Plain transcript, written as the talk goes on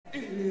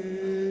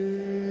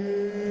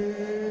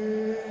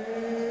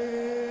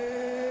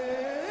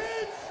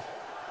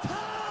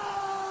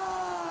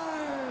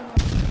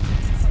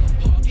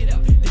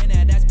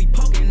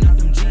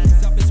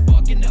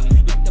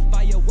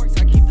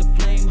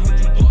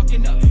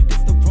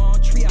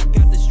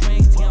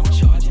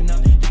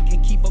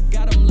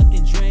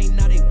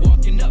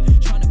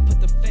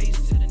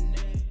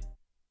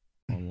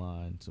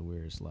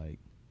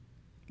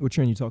What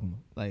trend you talking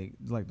about?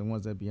 Like the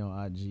ones that be on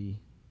IG,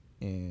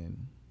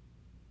 and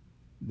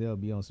they'll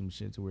be on some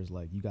shit to where it's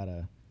like you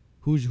gotta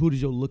who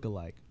does your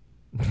lookalike?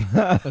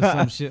 Or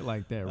some shit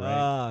like that,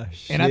 right?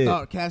 Shit. And I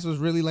thought Cass was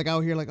really like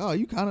out here like, oh,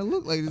 you kind of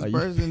look like this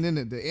person. And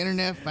then the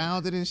internet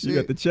found it and shit. You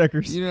got the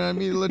checkers. You know what I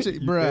mean? Little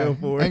chick, You bruh. fell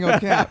for it. Ain't gonna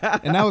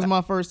cap. And that was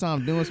my first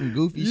time doing some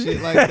goofy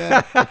shit like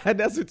that.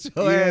 That's what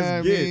your You know ass what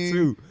I get mean?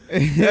 too.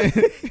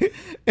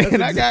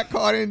 And I got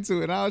caught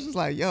into it. I was just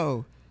like,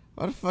 yo,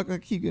 why the fuck I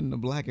keep getting the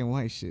black and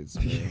white shits,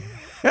 man?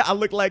 I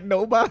look like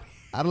nobody.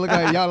 I look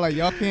like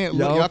y'all can't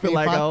look. Y'all Y'all feel can't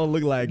like I find, don't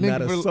look like nigga,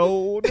 not a for-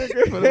 soul,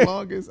 nigga. For the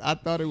longest, I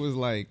thought it was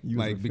like You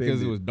was because it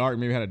offended. was dark.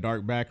 Maybe it had a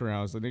dark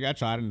background. So nigga, I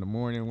tried it in the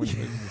morning when it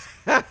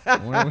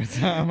was one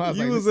time. I was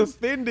You like, was this is-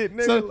 offended,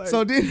 nigga.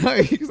 So then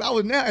because I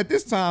was now at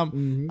this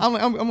time, I'm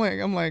like,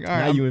 all right.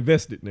 now you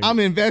invested, nigga. I'm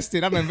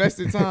invested. I'm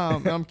invested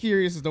time. I'm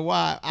curious as to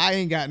why I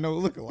ain't got no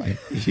lookalike.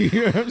 You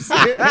know what I'm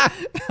saying?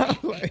 I'm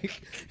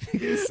like,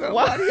 there's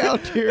somebody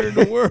out there in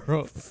the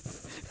world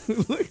who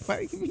look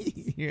like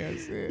me. You know what I'm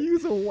saying? You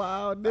was a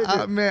wild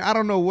nigga. Man, I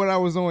don't know what I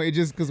was on. It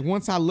just because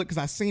once I looked,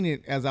 because I seen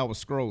it as I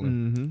was scrolling,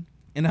 Mm-hmm.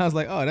 and I was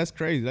like, oh, that's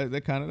crazy.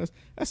 That kind of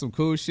that's some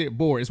cool shit.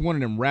 Boy, it's one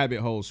of them rabbit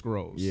hole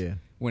scrolls. Yeah.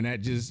 When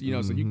that just so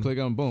you click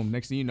on boom.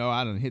 Next thing you know,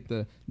 I done hit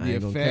the I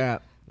ain't gonna effect.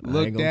 cap. I ain't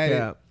Looked gonna at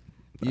cap.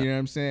 it. You know what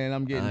I'm saying?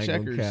 I'm I getting ain't gonna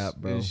checkers cap,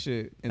 bro. and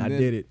shit. And I then,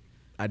 did it.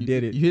 I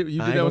did it. You I did ain't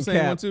that gonna same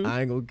cap. one too?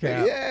 I ain't gonna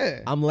cap. Yeah.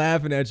 I'm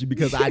laughing at you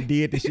because I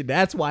did this shit.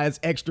 That's why it's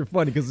extra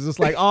funny because it's just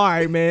like, all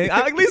right, man.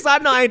 At least I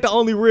know I ain't the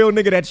only real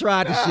nigga that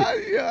tried this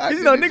shit. Yeah, 'Cause,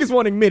 you know, niggas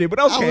won't admit it, but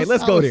okay,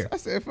 let's go there. I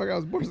said, fuck, I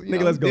was bored.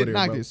 Nigga, let's go there,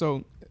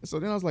 bro. So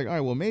then I was like, all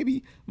right, well,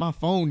 maybe my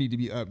phone need to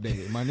be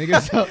updated, my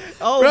nigga. So,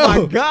 Oh,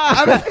 bro, my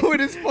God. I know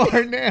this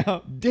far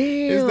now.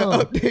 Damn. Is to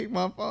update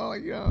my phone.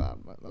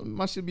 Like,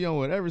 my shit be on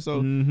whatever. So,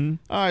 all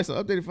right, so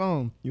update the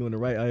phone. You on the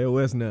right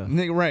iOS now.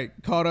 Nigga, right,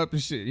 caught up and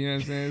shit. You know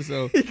what I'm saying?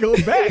 So, He go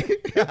back.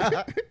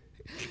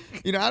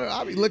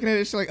 I'll be looking at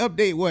this shit like,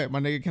 update what, my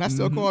nigga? Can I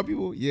still call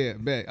people? Yeah,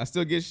 bet. I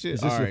still get shit.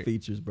 It's All just your right.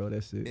 features, bro.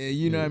 That's it.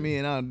 You know what I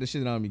mean? And the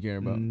shit that I don't be caring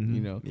about,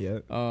 you know? Yeah.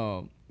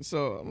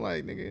 So I'm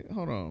like, nigga,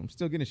 hold on. I'm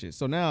still getting shit.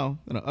 So now,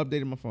 I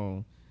updated my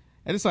phone.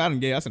 And this is how I done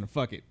gave. I said,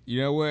 fuck it.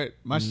 You know what?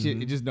 My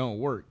shit, it just don't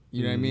work.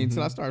 You know what I mean?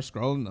 Until I started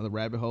scrolling, another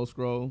rabbit hole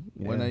scroll,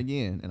 went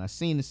again. And I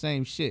seen the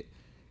same shit.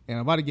 And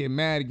I'm about to get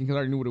mad again because I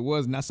already knew what it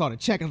was. And I saw the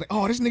check. I was like,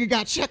 oh, this nigga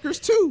got checkers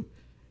too.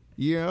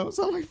 You know?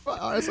 So I'm like,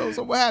 fuck. All right,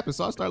 so what happened?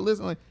 So I started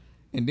listening.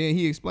 And then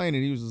he explained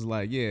it. He was just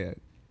like, yeah.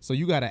 So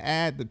you got to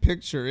add the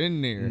picture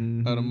in there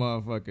of the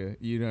motherfucker.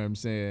 You know what I'm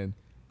saying?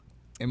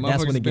 And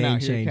That's when the been game out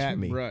here changed for catting,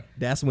 me. bruh.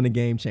 That's when the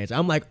game changed.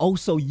 I'm like, oh,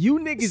 so you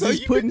niggas So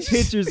is you putting just-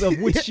 pictures of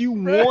what you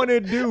Bruh, want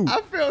to do.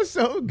 I felt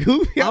so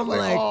goofy. I'm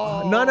like,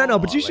 oh, no,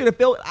 but you should have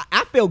felt.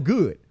 I felt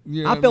good.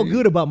 You know I what I felt mean?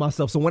 good about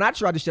myself. So when I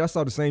tried this shit, I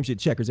saw the same shit,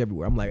 checkers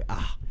everywhere. I'm like,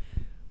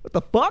 what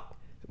the fuck?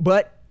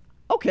 But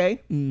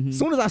okay.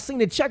 Soon as I seen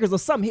the checkers or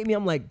something hit me,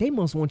 I'm like, they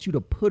must want you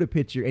to put a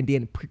picture and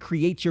then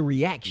create your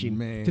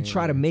reaction to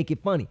try to make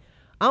it funny.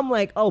 I'm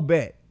like, oh,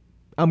 bet.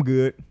 I'm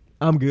good.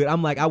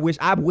 I'm like, I wish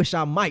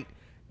I might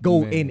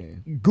go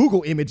and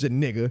Google image a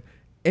nigga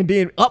and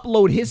then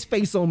upload his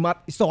face on my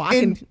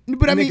can.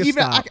 But I mean, nigga,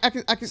 even stop. I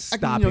can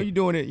Stop you know, it. you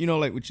doing it, you know,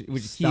 like with your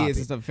Stop kids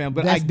it. and stuff, family.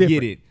 But That's I get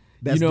different. it.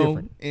 That's you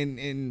know,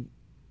 different.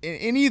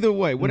 and either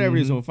way, whatever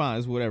it is, fine,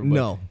 it's whatever. But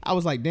No. I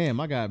was like, damn,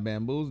 I got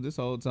bamboozled this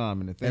whole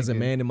time. And As a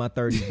man in my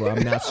 30s, bro,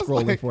 I'm not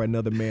scrolling like- for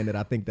another man that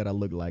I think that I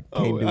look like.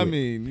 Can't do I it.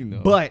 mean, you know,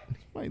 But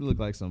might look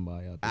like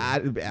somebody out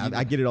there.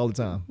 I get it all the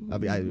time.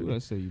 What I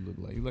say you look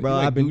like? You look Bro,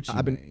 like I've been-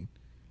 Gucci Mane.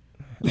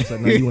 I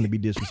said, no, you want to be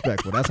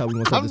disrespectful. That's how we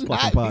want to start this I'm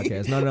fucking not.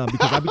 podcast. No,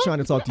 because I be trying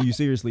to talk to you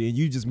seriously, and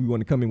you just want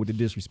to come in with the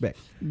disrespect.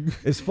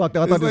 It's fucked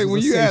up. I It's thought like this when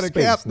was you a had safe a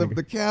cap, space, nigga.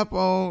 the cap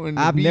on. And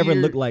the I've never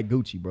beard. looked like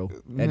Gucci, bro.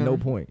 At no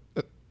point.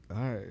 All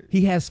right.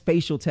 He has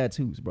facial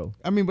tattoos, bro,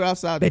 I mean, but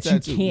outside that the you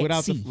tattoo, can't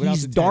without see. without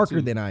He's the darker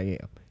tattoo. than I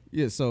am.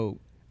 Yeah, so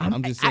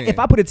I'm just saying. If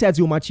I put a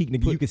tattoo on my cheek,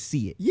 nigga, you can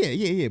see it.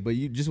 Yeah, but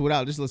you just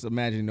let's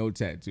imagine no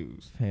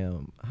tattoos.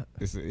 Fam,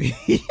 It's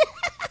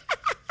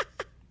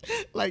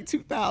like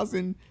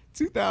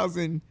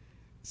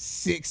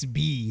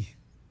 2006B.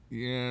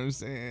 You know what I'm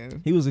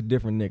saying? he was a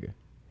different nigga.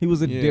 He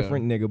was a Yeah.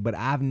 different nigga, but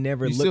I've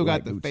never You looked still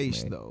like got the Gucci,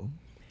 face man. though.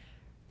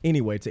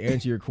 Anyway, to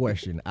answer your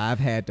question, I've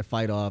had to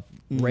fight off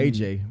Ray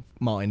J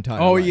my entire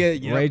Oh, life.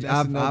 yeah, Ray,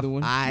 that's another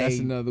one. That's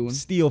another one.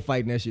 Still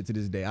fighting that shit to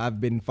this day. I've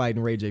been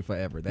fighting Ray J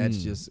forever. That's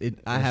just it.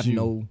 I That's have you.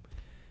 no.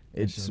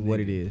 It's That's your what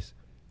nigga. it is.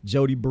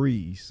 Jody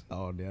Breeze.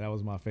 Oh, yeah, that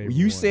was my favorite.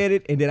 You one. said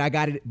it, and then I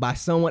got it by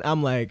someone.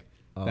 I'm like,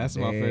 oh, That's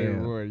my favorite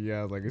damn. word. Yeah,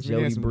 I was like, it's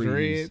Jody had some Breeze.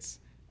 dreads.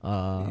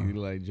 Uh, You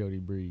like Jody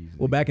Breeze.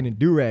 well, back in the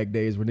do-rag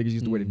days where niggas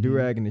used to wear the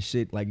do-rag and the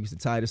shit, like used to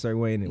tie it a certain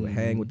way and it would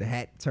hang with the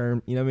hat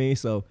term, you know what I mean?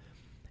 So,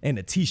 and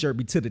the t-shirt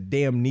be to the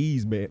damn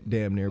knees,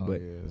 damn near, Oh,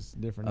 but. yeah, it's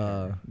different.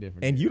 Era,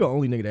 different. And era. you the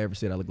only nigga that ever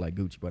said I look like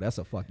Gucci, bro. That's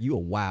a fuck. You a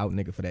wild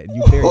nigga for that.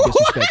 You very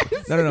disrespectful.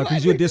 No,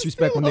 because you a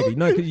disrespectful nigga.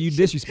 No, because you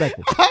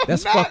disrespectful.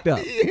 That's not fucked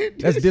up. being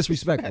That's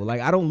disrespectful. Like,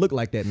 I don't look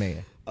like that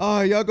man.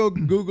 Oh, y'all go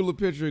Google a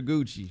picture of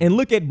Gucci. And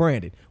look at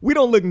Brandon. We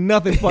don't look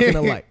nothing fucking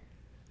alike.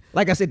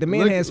 Like I said, the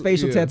man Look, has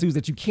facial yeah. tattoos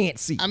that you can't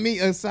see. I mean,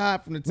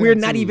 aside from the tattoos, We're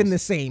not even the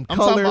same I'm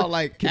color. talking about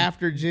like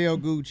after jail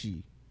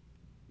Gucci,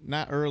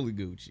 not early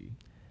Gucci.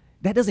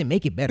 That doesn't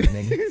make it better,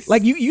 nigga.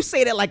 Like you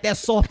say that like that's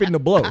softened the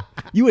blow.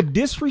 You a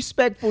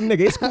disrespectful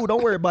nigga. It's cool.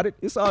 Don't worry about it.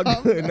 It's all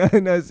good.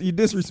 No, you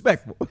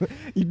disrespectful.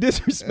 You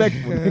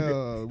disrespectful, nigga.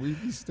 Hell, we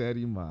be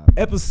steady, man.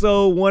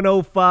 Episode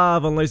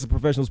 105 on Lace of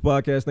Professionals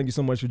podcast. Thank you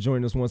so much for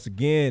joining us once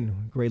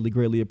again.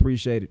 Greatly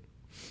appreciate it.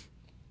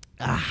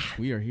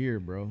 We are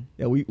here, bro.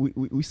 Yeah,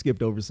 we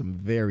skipped over some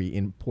very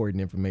important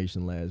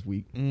information last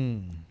week.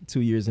 2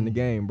 years in the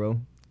game,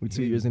 bro. We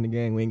 2 years in the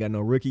game. We ain't got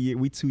no rookie yet.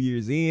 We 2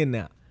 years in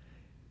now.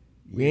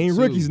 We ain't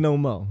rookies no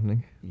more,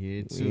 nigga.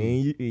 Yeah, too. We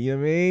ain't, you know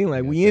what I mean?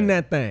 Like, we in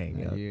that thing.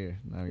 Yo.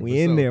 Yeah.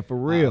 We in there for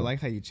real. I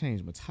like how you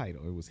changed my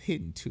title. It was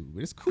hidden too,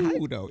 but it's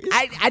cool though. It's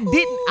I cool.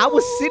 didn't. I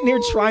was sitting here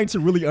trying to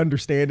really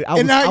understand it. I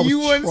was you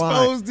weren't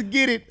trying. supposed to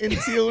get it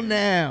until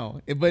now.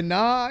 But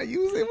nah, it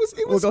was.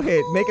 Well, go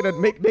ahead.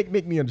 cool.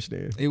 Make me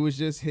understand. It was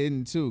just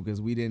hidden too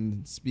because we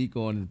didn't speak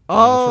on.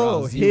 Oh,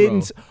 Trial Zero.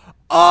 hidden.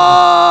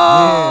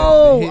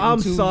 Oh, Yeah, the I'm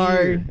hidden sorry.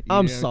 two-year,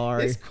 I'm you know.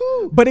 sorry. It's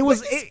cool, But it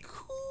was. It's cool.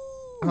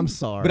 I'm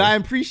sorry. But I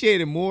appreciate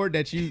it more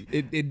that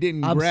it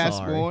didn't I'm grasp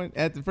sorry. on.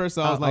 At the first,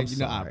 I was like, I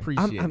sorry.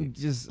 appreciate I'm it.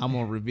 just. I'm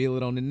gonna reveal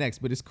it on the next,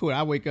 but it's cool.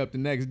 I wake up the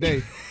next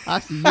day, I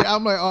see.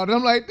 I'm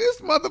like,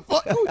 this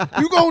motherfucker,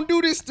 you gonna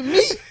do this to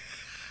me?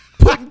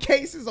 Putting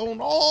cases on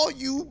all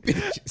you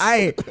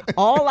bitches.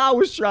 All I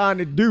was trying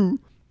to do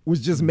was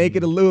just make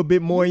it a little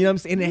bit more. You know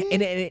what I'm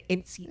saying?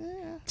 And see,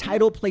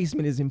 title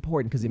placement is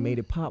important because it made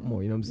it pop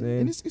more. You know what I'm saying?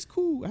 And it's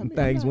cool. I mean,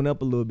 Things went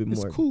up a little bit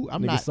more. It's cool.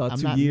 I'm Niggas not. saw I'm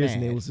 2 not years mad.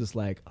 and it was just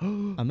like,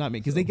 I'm not mad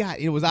because they got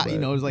it was out. But,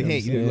 It was like, you know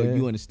hey, what I'm look, saying?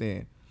 you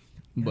understand.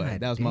 But God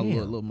that was my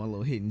damn.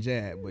 little hidden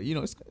jab. But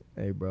it's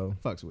hey, bro,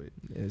 fucks with it.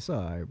 it's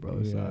all right, bro.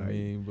 It's You know all what I right.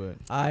 mean, but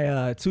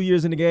I 2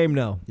 years in the game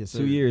now. Yes, 2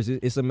 sir. years.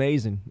 It's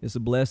amazing. It's a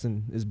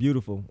blessing. It's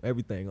beautiful.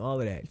 Everything. All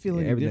of that. You feel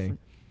any everything.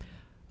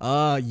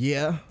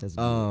 Yeah. That's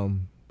good.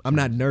 I'm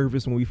not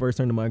nervous when we first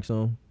turn the mics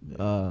on.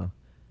 Yeah.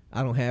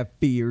 I don't have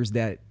fears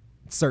that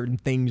certain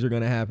things are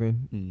gonna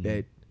happen.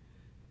 That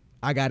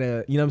I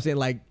gotta, you know what I'm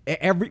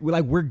saying?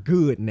 Like we're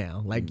good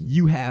now. Like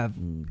you have,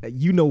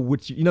 you know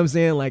what you know what I'm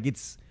saying? Like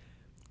it's,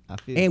 I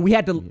feel and we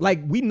had to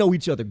we know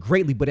each other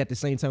greatly, but at the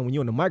same time, when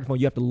you're on the microphone,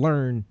 you have to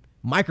learn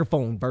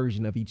microphone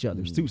version of each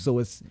other's too. So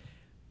it's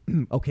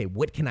okay.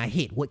 What can I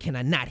hit? What can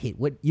I not hit?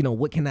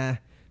 What can I?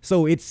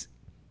 So it's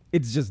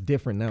just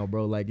different now,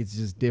 bro. Like it's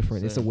just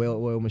different. Yes, It's a sir.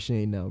 well-oiled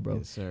machine now, bro.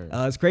 Yes, sir.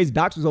 It's crazy.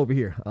 Docs was over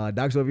here.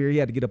 He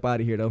had to get up out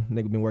of here though.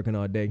 Nigga been working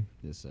all day.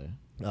 Yes, sir.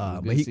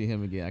 But Good to see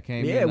him again. I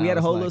came. Yeah, in, we I had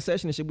a was whole like, little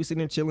session and shit. We sitting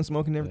there chilling,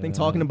 smoking and everything, Yeah.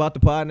 talking about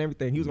the pod and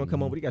everything. He was gonna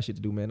come over. He got shit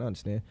to do, man. I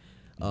understand.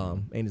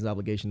 Ain't his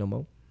obligation no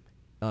more.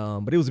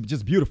 But it was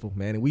just beautiful,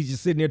 man. And we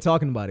just sitting there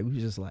talking about it. We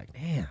was just like,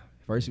 damn.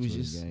 First it was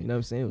True just, game. you know what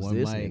I'm saying? It was One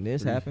this mic, and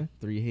this happened.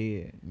 3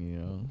 head. You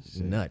know,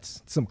 shit.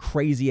 Nuts. Some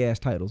crazy ass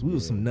titles. We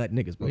was some nut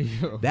niggas, bro.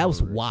 Yeah, That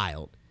was bro.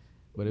 wild.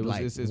 But it was.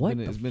 Like, it's what been.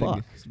 the It's been.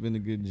 fuck? It's been a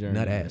good journey.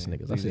 Nut ass man.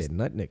 niggas. I said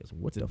nut niggas.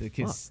 What the fuck?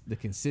 The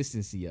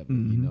consistency of it,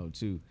 you know,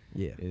 too.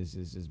 Yeah. It's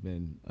just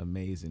been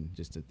amazing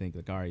just to think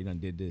like, all right, you done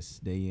did this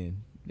day in,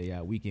 day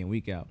out, week in,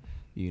 week out.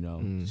 You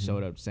know,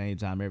 showed up same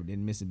time,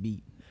 didn't miss a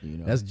beat. You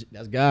know, That's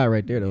God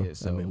right there, though. Yeah, I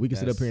so mean, we can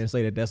sit up that's- here and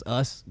say that that's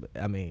us. But,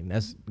 I mean,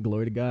 that's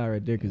glory to God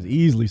right there, because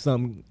easily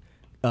some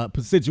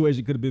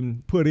situation could have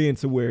been put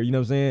into where, you know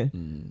what I'm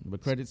saying?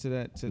 But credit to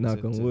that, to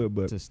Knock on wood,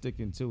 but- to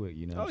sticking to it.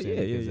 You know, Oh, what I'm saying?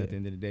 yeah, yeah, Because yeah. at the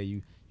end of the day,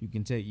 you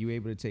can take you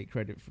able to take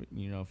credit for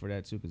for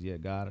that too. Because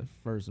God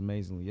first,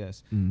 amazingly,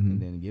 yes,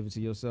 and then give it to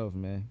yourself,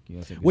 man. You know,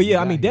 what I'm saying? 'Cause Well, you yeah,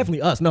 I got mean, here.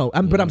 definitely us. No,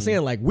 but I'm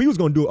saying like we was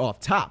gonna do it off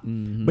top,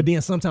 but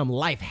then sometimes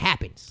life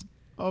happens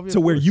Oh, yeah, to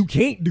of where course. you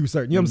can't do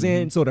certain. You know what I'm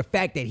saying? So the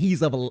fact that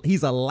he's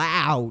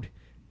allowed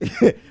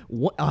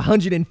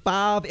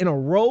 105 in a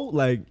row,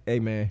 like, hey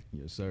man,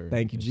 Yes, sir.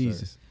 thank you, Yes,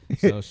 Jesus. sir.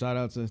 So shout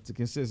out to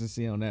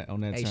consistency on that.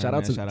 Hey, term, shout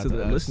out man. to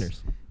the us.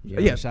 listeners. Yeah,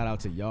 Yeah. shout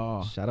out to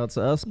y'all. Shout out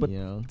to us, but You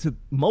know. to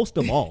most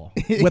of all,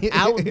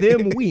 without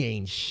them, we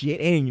ain't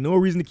shit. Ain't no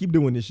reason to keep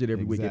doing this shit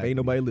every week if Exactly. ain't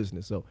nobody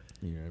listening. So,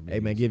 Yeah, hey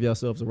man, give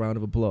yourselves a round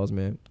of applause,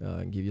 man.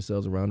 Give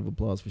yourselves a round of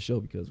applause for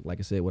sure, because like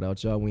I said,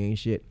 without y'all, we ain't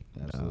shit.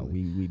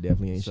 Absolutely. We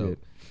definitely ain't So, shit.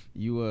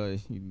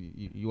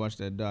 you watched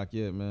that doc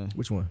yet, man?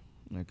 Which one?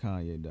 That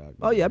Kanye doc.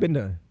 Oh yeah, I've been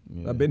done.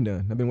 Yeah. I've been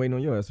done. I've been waiting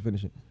on your ass to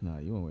finish it. Nah,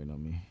 you weren't waiting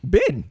on me.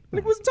 Been.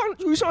 Nigga,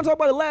 we was trying to talk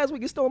about it last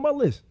week. It's still on my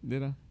list.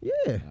 Did I?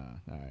 Yeah.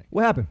 All right.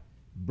 What happened?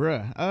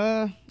 Bruh,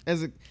 I'm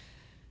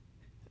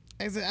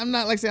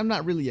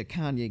not really a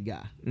Kanye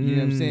guy. You know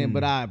what I'm saying?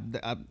 But I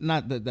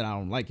not that I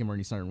don't like him or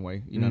any certain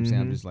way. You know what I'm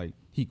saying? I'm just like,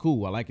 he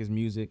cool. I like his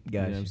music. You know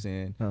Gotcha. what I'm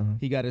saying? Uh-huh.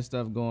 He got his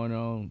stuff going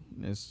on.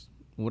 It's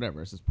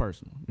whatever. It's his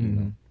personal. You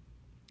know.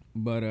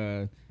 But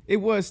it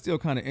was still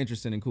kind of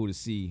interesting and cool to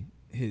see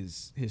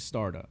his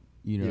startup.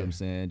 You know what I'm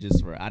saying?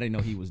 Just for I didn't know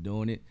he was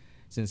doing it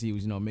since he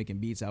was making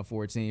beats out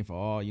 14 for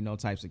all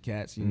types of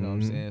cats. You know what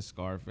I'm saying?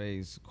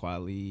 Scarface,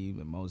 Quali,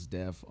 Mos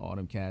Def, all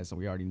them cats. So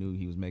we already knew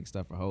he was making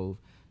stuff for Hove.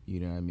 You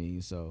know what I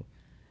mean? So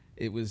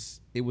it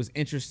was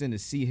interesting to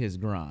see his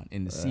grind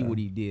and to see what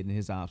he did and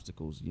his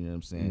obstacles. You know what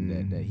I'm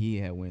saying? That he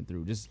had went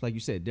through. Just like you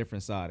said,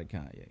 different side of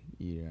Kanye.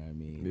 You know what I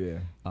mean?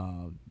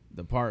 Yeah.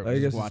 The part I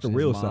guess just it's watching the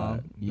real his mom,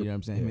 side. you know what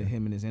I'm saying?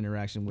 Him and his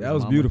interaction with That his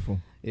was mama. beautiful.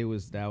 That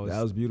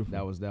was beautiful.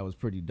 That was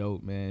pretty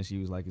dope, man. She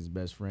was like his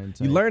best friend.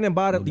 You type, learn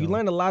about it. you You know?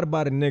 learn a lot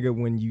about a nigga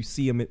when you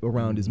see him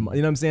around his mom.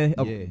 You know what I'm saying?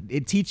 Yeah.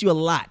 It teach you a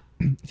lot.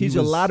 Teach you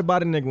a lot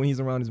about a nigga when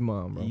he's around his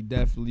mom, bro. He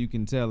definitely, you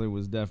can tell it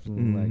was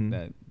definitely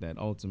like that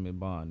ultimate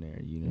bond there.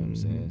 You know what I'm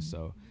saying?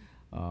 So,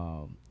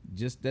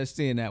 just that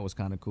seeing that was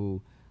kind of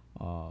cool.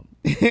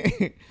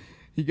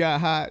 He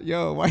got hot,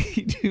 yo. Why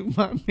he do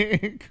my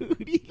man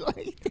Cootie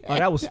like that? Oh,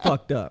 that was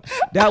fucked up.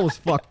 That was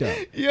fucked up.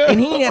 Yo. And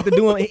he didn't have to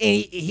do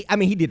it.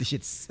 And he did the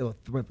shit four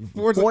times. And,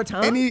 Four or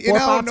I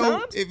five don't know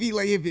times. if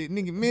it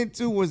nigga meant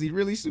to. Was he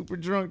really super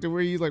drunk to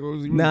where he's like,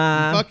 was he really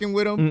Nah. fucking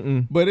with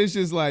him? But it's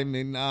just like,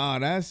 man, nah,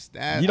 that's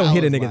that. You don't I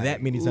hit a was nigga like,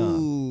 that many times.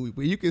 Ooh,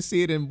 but you can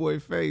see it in boy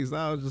face.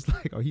 I was just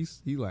like, oh, he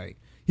like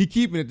he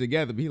keeping it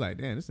together, but he like,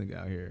 damn, this nigga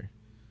out here,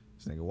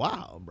 this nigga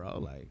wild, bro.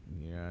 Like,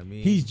 you know what I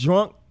mean? He's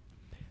drunk,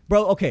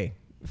 bro. Okay,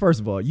 first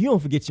of all, you don't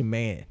forget your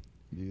man.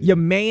 Yeah. Your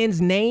man's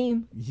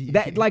name. Yeah.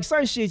 That like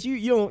certain shit. You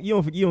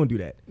don't do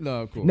that.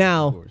 No, of course.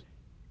 Now, of course.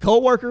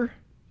 coworker,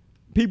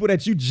 people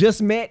that you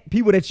just met,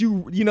 people that you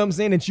know what I'm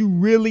saying, that you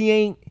really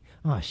ain't.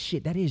 Oh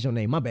shit, that is your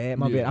name. My bad.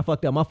 My bad. I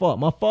fucked up. My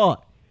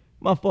fault.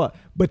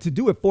 But to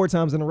do it 4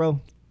 times in a row,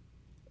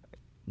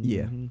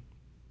 yeah.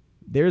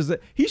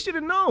 He should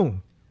have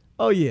known.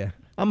 Oh yeah,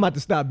 I'm about to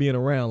stop being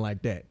around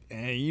like that.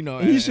 And you know,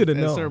 He should have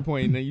At a known. certain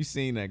point, you know, you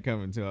seen that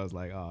coming too. I was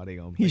like, oh,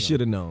 He should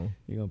have known.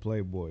 He gonna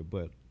play boy,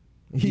 but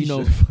He you know,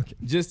 shoulda fucking-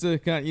 just to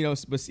kind, you know,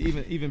 but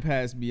even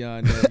past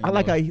beyond that, I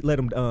like how he let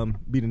him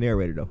be the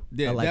narrator though.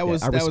 yeah, I like that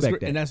was I respect great,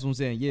 that. and that's what I'm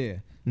saying. Yeah,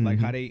 like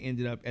how they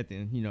ended up at the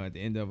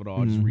end of it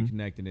all, just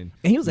reconnecting And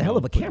he was a you hell know,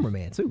 of a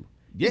cameraman too.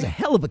 He was a Yeah.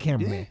 hell of a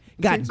cameraman.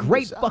 Yeah. Got Takes some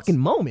great good shots. fucking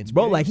moments,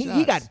 bro. Great Like he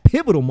shots. got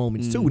pivotal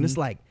moments too, and it's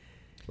like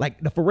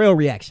the Pharrell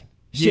reaction,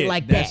 shit Yeah,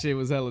 like that. shit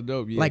was hella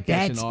dope. Yeah, Like,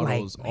 catching that's all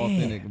like, those man.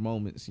 authentic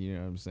moments. You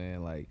know what I'm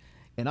saying? Like,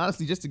 and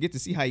honestly, just to get to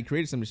see how he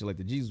created some of the shit, like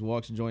the Jesus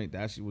Walks joint,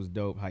 that shit was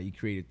dope. How he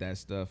created that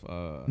stuff. You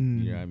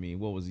know what I mean?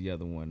 What was the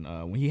other one?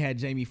 When he had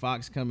Jamie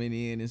Foxx coming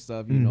in and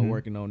stuff, you know,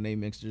 working on they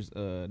mixtures,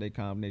 they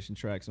combination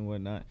tracks and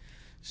whatnot.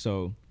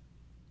 So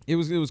it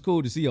was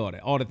cool to see all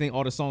that, all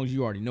the songs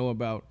you already know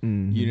about. You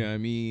know what I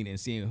mean? And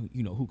seeing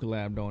who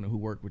collabed on and who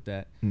worked with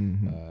that.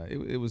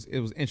 It was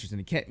interesting.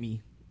 It kept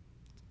me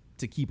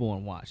to keep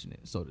on watching it,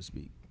 so to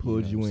speak.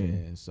 Pulled you what I'm in.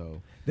 saying?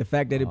 So The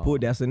fact that it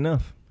pulled, that's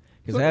enough.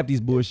 Because half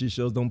these bullshit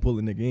shows don't pull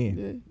a nigga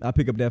in. I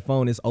pick up that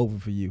phone, it's over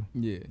for you.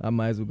 yeah, I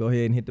might as well go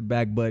ahead and hit the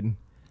back button.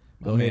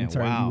 Go My ahead man, and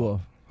turn wow. you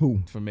off.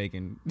 Who? for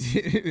making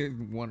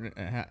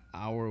 1.5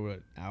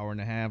 hour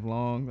and a half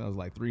long. That was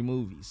like 3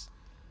 movies.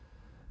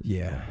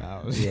 Yeah.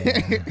 I was Yeah.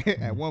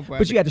 at one point.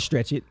 But you had to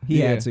stretch it. He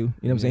Yeah. had to. You know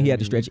what I'm saying? He had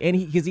to stretch it. And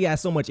because he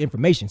has so much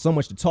information, so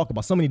much to talk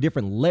about, so many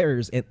different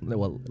layers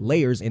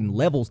and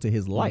levels to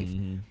his life.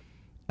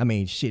 I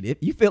mean, shit, if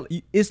you feel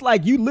it's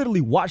like you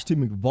literally watched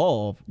him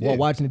evolve while Yeah.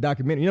 watching the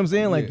documentary. You know what I'm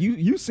saying? Like Yeah.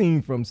 you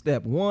seen from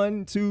step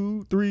 1,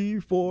 2, 3,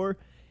 4,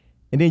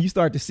 and then you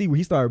start to see where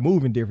he started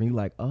moving different. You're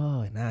like,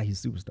 oh, now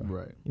he's a superstar.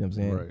 Right. You know what I'm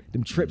saying? Right.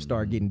 Them trips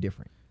started getting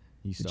different.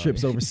 He The started-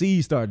 trips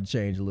overseas started to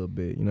change a little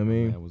bit. You know what I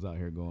mean? Man was out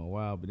here going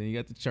wild, but then you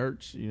got the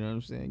church. You know what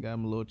I'm saying? Got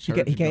him a little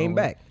church. He came going,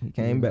 back. He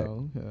came you back.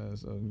 know,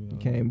 so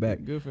came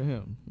back. Good for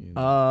him. You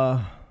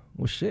know?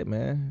 Well, shit,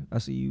 man. I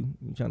see you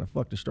trying to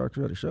fuck the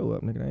structure of the show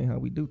up, nigga. That ain't how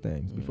we do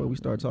things. Before we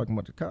start talking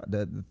about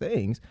the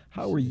things,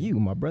 how are you,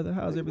 my brother?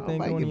 How's everything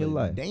Nobody going in give your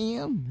a life?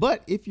 Damn.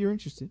 But if you're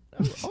interested,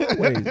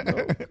 Always,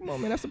 bro. Come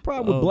on, man. That's the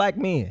problem with black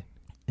men.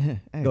 Hey,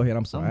 Go ahead.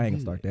 I'm sorry. I ain't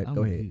good. gonna start that. I'm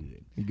Go ahead.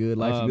 good. You good?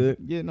 Life's good?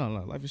 Yeah, no,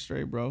 life is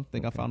straight, bro.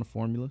 Think I found a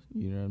formula.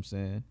 You know what I'm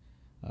saying?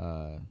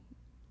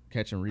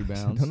 Catching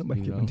rebounds. Don't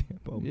nobody you give a know? damn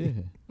about Yeah,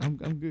 me.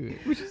 I'm good.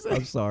 What you say?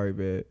 I'm sorry,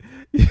 man.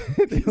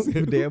 They don't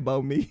give a damn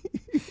about me.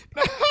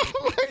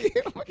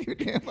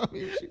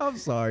 I'm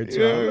sorry, You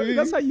know what I Charles. mean?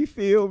 That's how you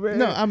feel, man.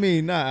 No, I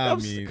mean, I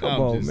mean, come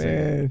I'm on, just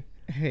man.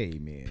 saying, hey,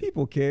 man.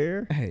 People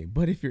care. Hey,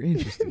 but if you're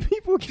interested,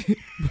 People care.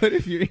 but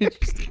if you're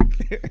interested,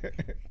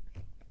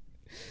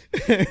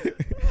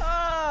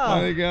 Ah.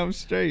 my nigga, I'm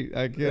straight.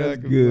 I can't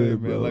That's complain,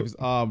 good, man. bro. Life is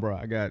bro.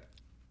 I got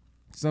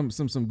some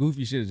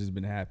goofy shit has just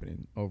been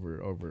happening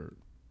over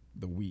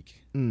the week.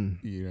 You know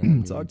what I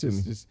mean? Talk to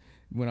me. Just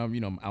when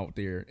I'm out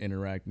there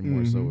interacting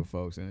more so with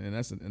folks, and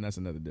that's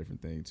another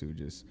different thing too.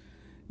 Just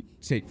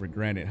take for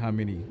granted how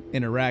many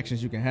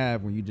interactions you can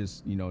have when you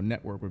just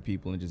network with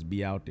people and just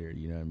be out there.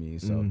 You know what I mean?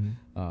 So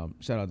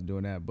shout out to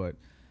doing that. But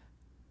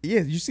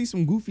yeah, you see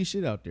some goofy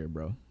shit out there,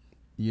 bro.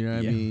 You know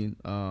what Yeah. I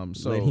mean?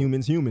 So Let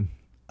humans human.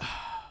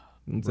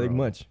 Don't take Bro.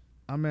 much.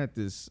 I'm at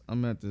this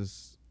lounge,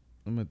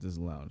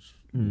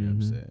 you know what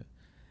I'm saying?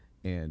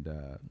 And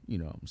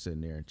I'm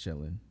sitting there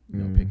chilling,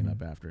 picking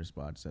up after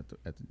spots at the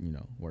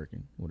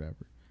working, whatever.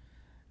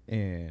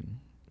 And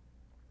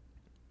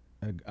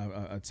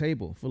a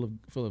table full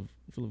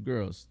of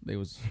girls, they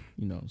was,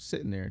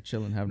 sitting there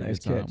chilling, having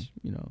Nice a good time, catch.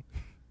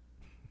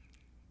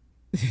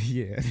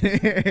 Yeah,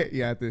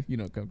 you have to,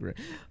 come correct.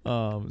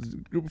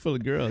 Group full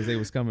of girls, they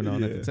was coming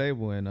on at the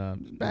table,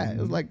 and bad.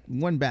 It was like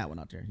one bad one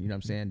out there. You know what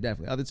I'm saying?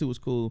 Definitely. Other two was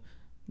cool.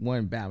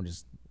 One bad one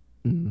just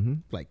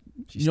like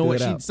She stood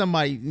what? out.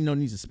 Somebody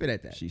needs to spit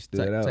at that. She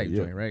stood out, type yeah.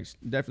 joint, right? She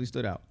definitely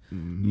stood out. You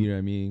know what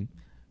I mean?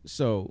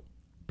 So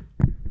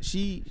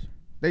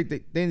they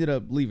ended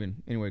up leaving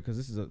anyway because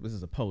this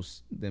is a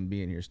post them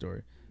being here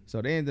story.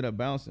 So they ended up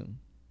bouncing.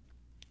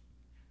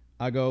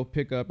 I go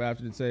pick up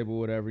after the table,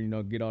 whatever,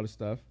 get all the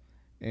stuff.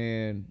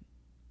 And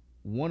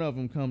one of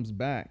them comes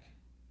back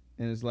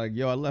and it's like,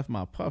 yo, I left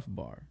my puff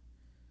bar.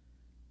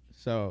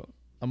 So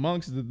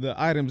amongst the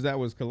items that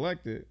was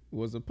collected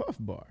was a puff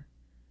bar.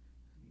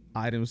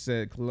 Items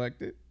said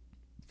collected,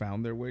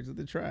 found their way to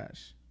the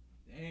trash.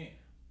 Damn.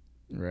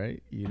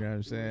 Right? You know what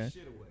I'm saying?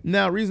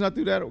 Now, the reason I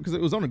threw that, because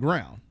it was on the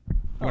ground.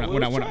 By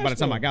the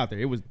time I got there,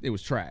 it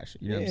was trash.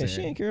 You know what I'm saying?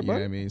 She ain't care about You know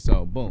what I mean?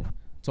 So, boom.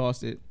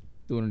 Tossed it,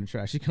 threw it in the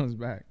trash. She comes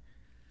back.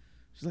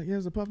 She's like, yeah,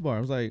 it's a puff bar. I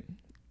was like,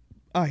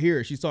 I hear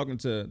her. She's talking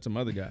to some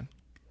other guy.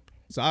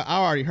 So I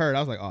already heard. I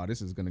was like, oh,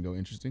 this is going to go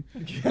interesting.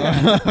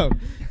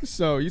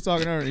 So you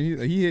talking to her, and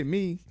he hit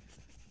me,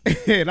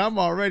 and I'm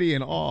already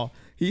in awe.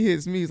 He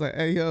hits me. He's like,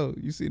 hey, yo,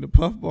 you see the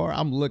puff bar?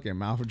 I'm looking,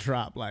 mouth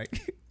drop, like,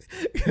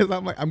 because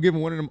I'm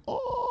giving one of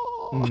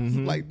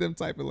them, like them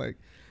type of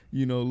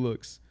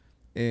looks.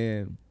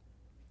 And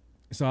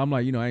so I'm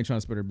like, I ain't trying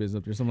to spit her biz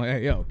up there. So I'm like,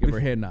 hey, yo, give her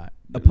a head nod.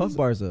 A puff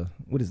bar's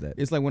what is that?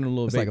 It's like one of the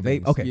little It's vape like a vape?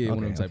 things. Okay, Yeah, okay,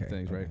 one of them type of okay,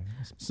 things, right? okay.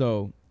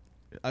 So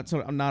I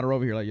nod her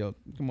over here like, yo,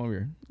 come over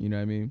here. You know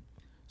what I mean?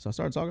 So I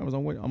started talking.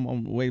 I'm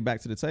on the way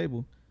back to the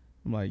table.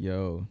 I'm like,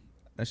 yo,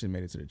 that shit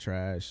made it to the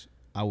trash.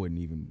 I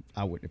wouldn't,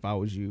 if I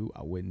was you,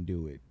 I wouldn't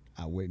do it.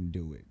 I wouldn't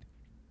do it.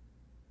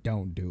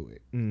 Don't do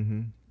it.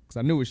 Because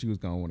I knew what she was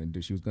going to want to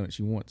do. She was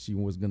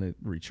going to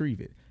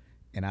retrieve it.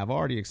 And I've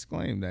already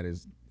exclaimed that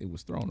it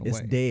was thrown away.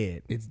 It's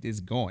dead. It's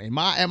gone. In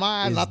my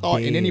eyes, It's I thought,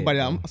 dead, and anybody,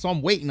 bro. so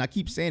I'm waiting. I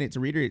keep saying it to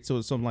reiterate. So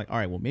I'm like, all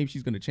right, well, maybe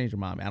she's going to change her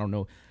mind. I don't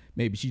know.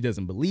 Maybe she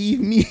doesn't believe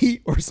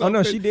me or Oh something.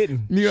 no, she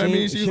didn't. You know what I She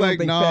mean? ain't- She she was don't like,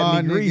 think nah,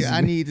 fat meat nigga, greasy.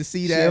 I need to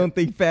see She that. don't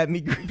think fat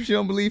meat greasy. She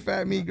don't believe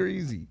fat meat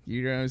greasy.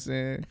 You know what I'm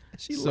saying?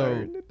 She So,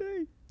 learned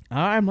today.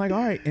 I'm like, all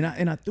right, and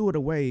I threw it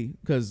away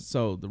because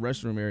the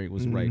restroom area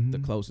was right the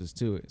closest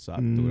to it, so I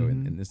threw it away,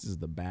 and this is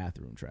the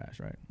bathroom trash,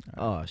 right?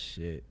 All right. Oh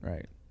shit.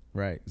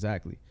 Right,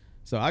 exactly.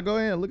 So I go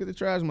in and look at the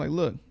trash. I'm like,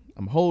 look,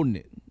 I'm holding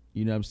it.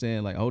 You know what I'm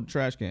saying? Like, I hold the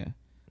trash can.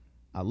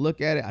 I look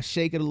at it. I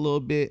shake it a little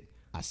bit.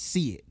 I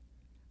see it.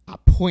 I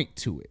point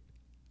to it.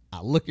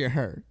 I look at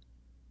her.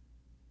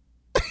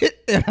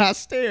 And I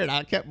stared.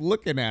 I kept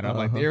looking at her. I'm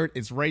like, there,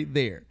 it's right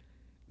there.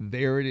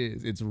 There it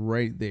is. It's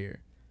right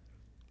there.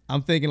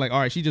 I'm thinking like, all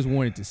right, she just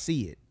wanted to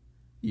see it.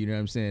 You know what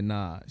I'm saying?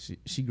 Nah,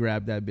 she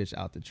grabbed that bitch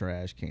out the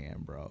trash can,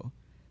 bro.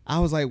 I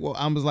was like, bro,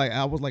 I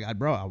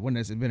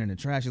wouldn't have been in the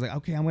trash. She's like,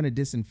 okay, I'm gonna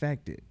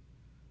disinfect it.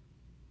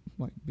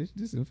 I'm like, bitch,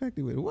 disinfect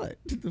it with what?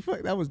 The fuck?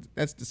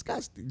 That's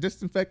disgusting.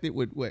 Disinfect it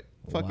with what?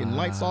 Fucking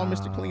Lysol,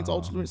 Mr. Clean's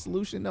Ultimate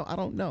Solution? No, I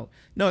don't know.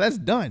 No, that's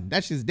done.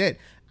 That's just dead.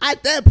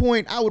 At that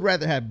point, I would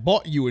rather have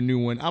bought you a new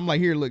one. I'm like,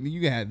 here, look,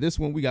 you can have this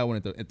one. We got one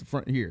at the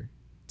front here.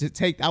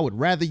 I would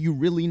rather you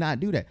really not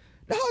do that.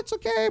 No, it's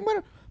okay. I'm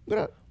gonna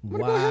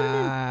go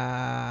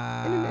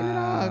ahead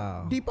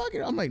and debug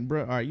it. I'm like,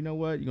 bro, all right, you know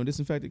what? You're gonna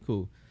disinfect it?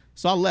 Cool.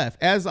 So I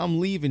left. As I'm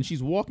leaving,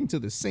 she's walking to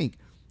the sink.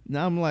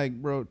 Now I'm like,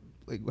 bro,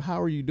 like,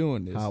 how are you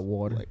doing this? Hot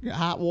water. Like,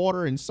 hot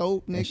water and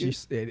soap,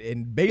 nigga.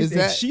 And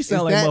basically, she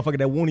sound like a motherfucker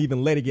that won't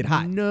even let it get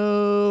hot.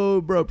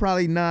 No, bro,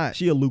 probably not.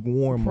 She a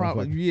lukewarm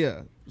Probably, motherfucker.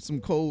 yeah. Some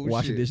cold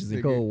Washing shit, dishes in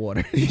nigga. cold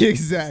water.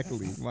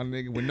 Exactly. My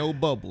nigga with no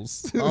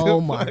bubbles.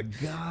 Oh my Fuck.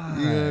 God.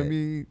 You know what I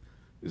mean?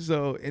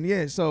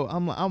 So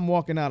I'm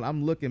walking out.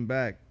 I'm looking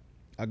back.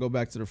 I go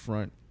back to the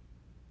front,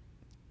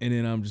 and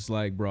then I'm just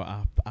like, bro,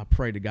 I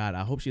pray to God,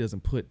 I hope she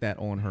doesn't put that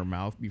on her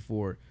mouth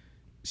before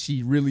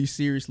she really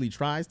seriously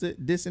tries to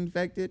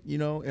disinfect it,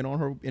 and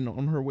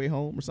on her way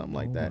home or something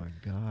like that. Oh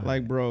my God.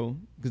 Like, bro,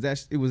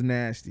 because it was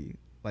nasty.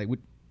 Like,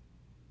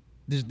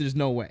 there's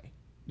no way.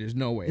 There's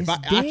no way. It's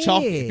I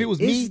chalk it. If it was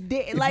me, it's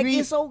dead. it's Like me,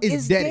 it's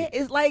dead. dead.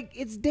 It's like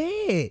it's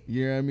dead.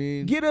 You know what I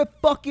mean? Get a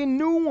fucking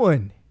new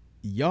one.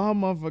 Y'all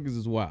motherfuckers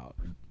is wild.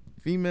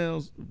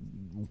 Females,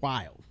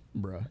 wild,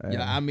 bro.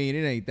 Yeah, I mean,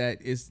 it ain't that.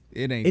 It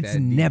ain't. It's that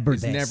deep. never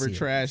It's that never serious.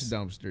 trash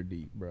dumpster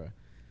deep, bro.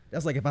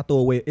 That's like if I throw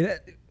away.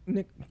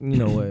 You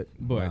know what?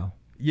 But Wow.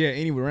 yeah.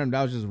 Anyway,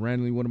 that was just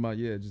randomly one of my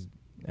just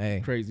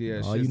Hey, crazy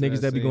ass. all shits you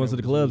niggas that be I going seen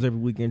to the over clubs week. every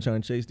weekend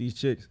trying to chase these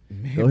chicks.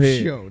 Man, Go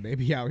ahead. Yo, they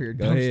be out here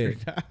Go dumpster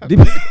ahead.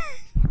 diving.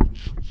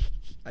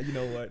 You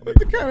know what? What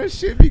the kind of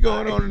shit be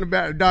going on in the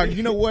bathroom? Dog,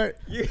 you know what?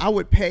 Yeah. I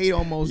would pay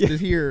almost to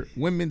hear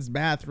women's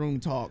bathroom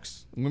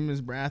talks, women's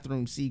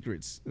bathroom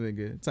secrets,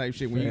 nigga, type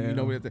shit. When you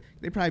know what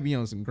they probably be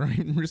on some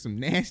some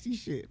nasty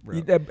shit,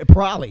 bro.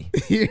 Probably.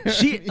 Yeah.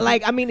 She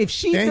like. I mean, if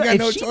she They ain't got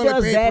no does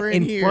toilet that paper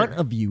in in here. front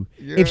of you,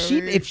 You know if what I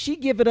mean? if she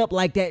give it up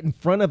like that in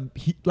front of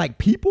like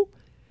people,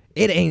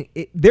 it ain't.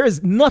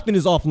 There's nothing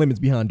is off limits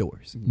behind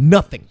doors.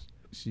 Nothing.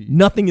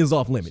 Nothing is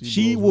off limits.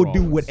 She blows will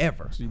do raw.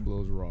 whatever. She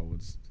blows raw.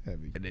 It's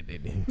heavy.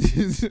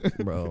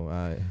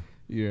 Bro,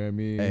 You know what I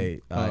mean?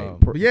 Hey,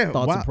 but yeah,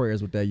 thoughts and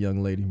prayers with that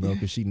young lady, bro,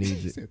 because she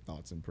needs it. Said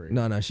thoughts and prayers.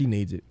 No, she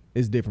needs it.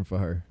 It's different for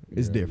her.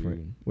 It's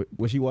different.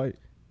 Was she white?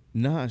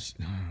 Nah,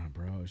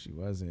 bro, she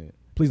wasn't.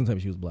 Please don't tell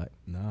me she was black.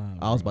 Nah,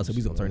 I was about to say,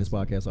 we're going to turn this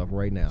podcast off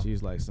right now.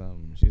 She's like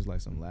some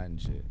Latin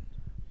shit.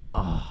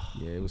 Oh,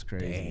 yeah, it was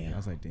crazy. damn. I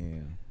was like,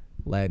 damn.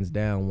 Latin's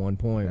down 1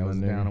 point. That was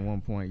my nigga. down at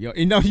 1 point. Yo,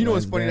 you know what's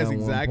Latin's funny? That's down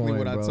 1 exactly point,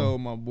 what I bro.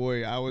 told my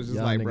boy. I was just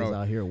Y'all like, niggas bro,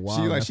 out here she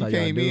wilding. like That's she how y'all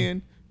came do.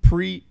 in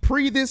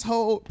pre this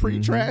whole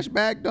trash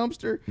bag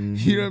dumpster.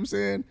 You know what I'm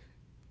saying?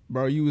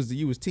 Bro, you was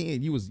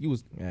 10. You was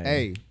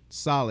hey,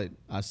 solid.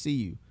 I see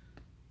you.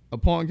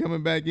 Upon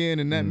coming back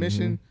in that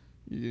mission,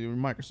 your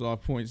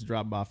Microsoft points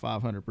dropped by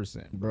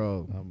 500%.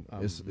 Bro,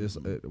 it's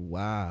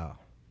wow.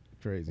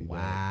 Crazy.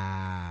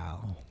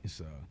 Wow.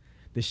 It's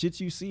The shit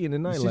you see in the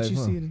shit nightlife. you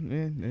huh? see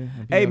in,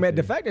 Hey, man,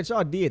 the fact that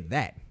y'all did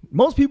that,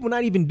 most people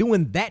not even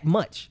doing that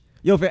much.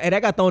 Yo, hey,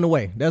 that got thrown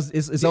away.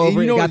 It's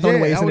over. It got thrown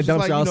away. It's in the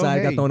dumpster outside.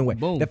 It got thrown away.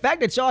 Boom. The fact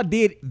that y'all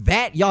did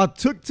that, y'all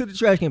took to the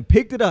trash can,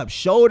 picked it up,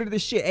 showed her the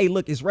shit. Hey,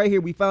 look, it's right here.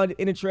 We found it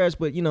in the trash,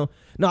 but no,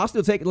 I'll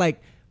still take it.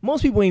 Like,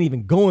 most people ain't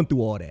even going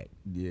through all that.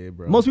 Yeah,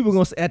 bro. Most people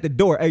gonna say at the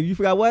door, hey, you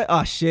forgot what?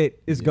 Oh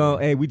shit, it's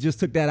gone. Hey, we just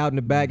took that out in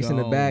the back. It's in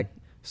the back.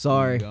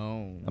 Sorry.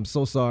 Gone. I'm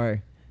so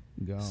sorry.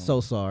 Gone.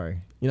 So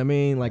sorry. You know what I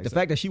mean? Like the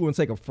fact that she wouldn't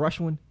take a fresh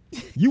one,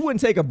 you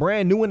wouldn't take a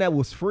brand new one that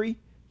was free.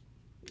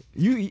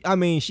 Okay,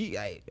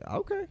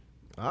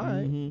 all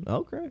right,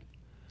 okay.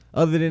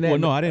 Other than that, Well,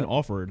 no, I didn't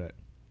offer her that.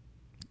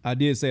 I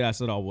did say I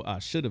should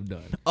have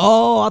done.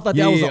 Oh, I thought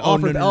that was an Oh,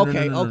 offer. no.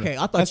 Okay.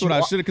 I thought that's what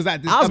I should have. Because I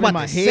was about in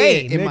my to head,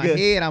 say, in my nigga.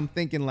 head, I'm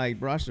thinking like,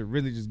 bro, I should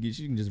really just get.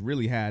 She can just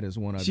really have this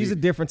one. She's a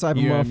different type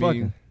of You know what I motherfucker.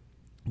 mean?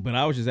 But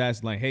I was just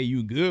asking, like, hey,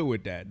 you good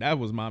with that? That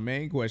was my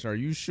main question. Are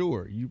you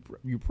sure? You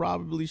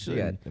probably should.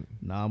 Yeah.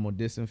 Nah, I'm gonna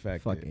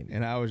disinfect it.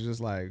 And I was just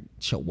like,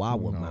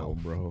 Chihuahua no, mouth,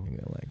 bro. You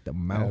know, like the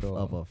mouth At all.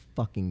 of a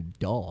fucking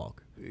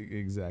dog.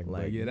 Exactly.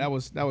 Like, Like, yeah, that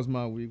was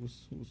my week.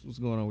 What's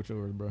going on with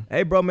yours, bro?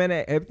 Hey, bro, man,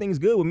 everything's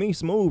good with me.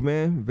 Smooth,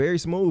 man. Very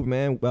smooth,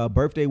 man.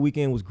 Birthday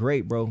weekend was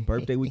great, bro.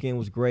 Birthday weekend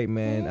was great,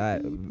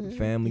 man.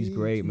 Family's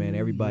great, man.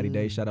 Everybody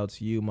day. Shout out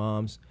to you,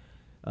 moms,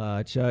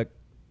 Chuck,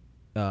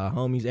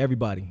 homies,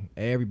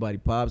 everybody,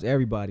 pops,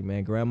 everybody,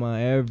 man. Grandma,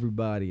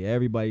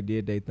 everybody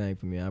did their thing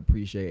for me. I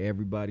appreciate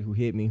everybody who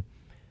hit me,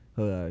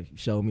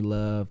 showed me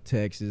love,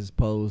 texts,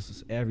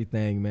 posts,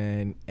 everything,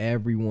 man.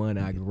 Everyone,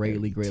 I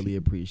greatly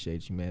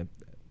appreciate you, man.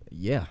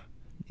 Yeah,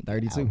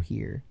 32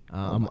 here.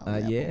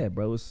 Yeah,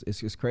 bro,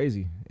 it's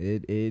crazy.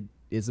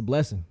 It's a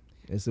blessing.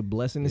 It's a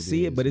blessing to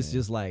see it, but it's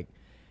just like,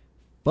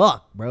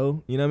 fuck,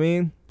 bro. You know what I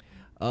mean?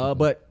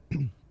 But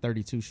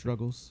 32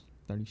 struggles.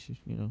 30,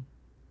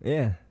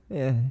 yeah,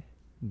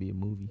 be a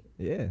movie.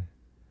 yeah.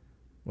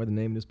 What the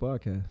name of this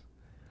podcast?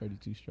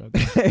 32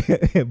 struggles.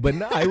 But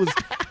nah,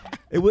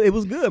 it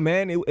was good,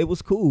 man. It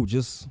was cool.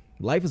 Just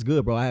life is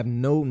good, bro. I have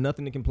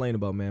nothing to complain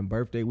about, man.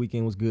 Birthday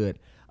weekend was good.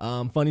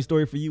 Funny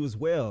story for you as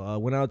well.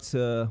 Went out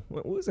to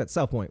what was that?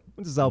 South Point.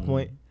 Went to South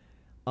Point.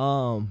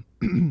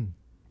 Walking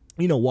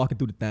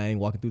through the thing.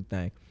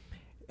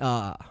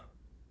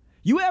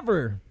 You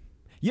ever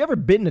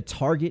been the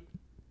target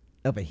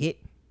of a hit?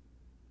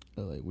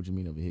 Like, what you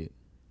mean of a hit?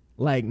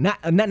 Like not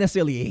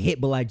necessarily a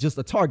hit, but like just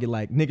a target.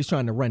 Like niggas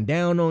trying to run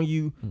down on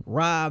you,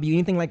 rob you,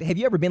 anything like that. Have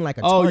you ever been like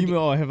a target? You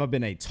mean, have I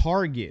been a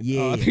target?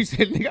 Yeah. I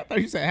thought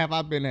you said, have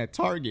I been a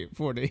target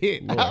for the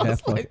hit? Lord, I was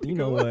that like, fuck- you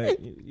know what?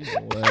 You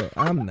know what?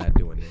 I'm not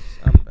doing this.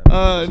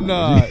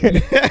 no.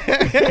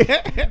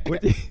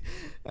 What-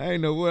 I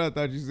ain't know what I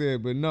thought you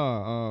said, but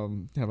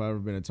no. Have I ever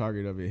been a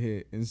target of a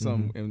hit in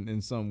some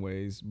in some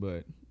ways?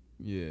 But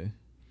yeah.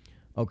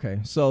 Okay,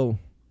 so,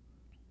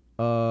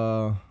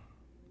 hold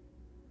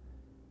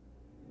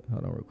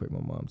on real quick. My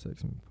mom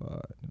texted me.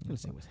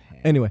 Let's see what's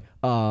happening. Anyway,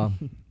 so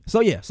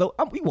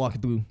we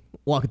walking through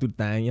the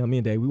thing. You know, me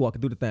and Dave, we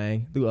walking through the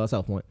thing through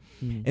South Point,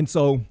 and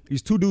so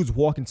these two dudes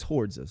walking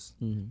towards us.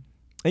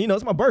 And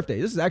it's my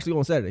birthday. This is actually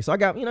on Saturday. So I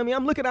got,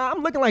 I'm looking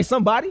like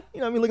somebody.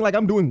 Looking like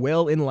I'm doing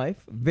well in life.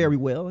 Very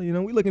well. We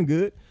looking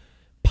good.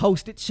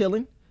 Posted,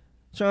 chilling.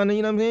 Trying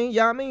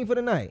to, for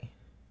the night.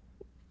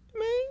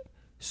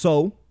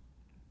 So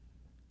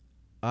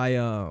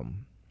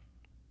I'm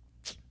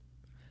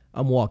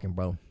walking,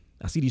 bro.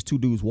 I see these two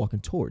dudes walking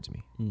towards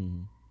me.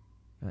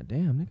 God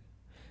damn, nigga.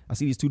 I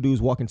see these two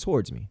dudes walking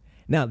towards me.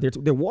 Now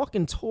they're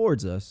walking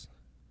towards us,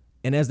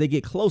 and as they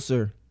get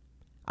closer,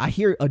 I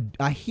hear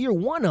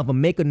one of them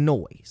make a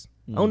noise.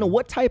 I don't know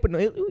what type of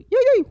noise.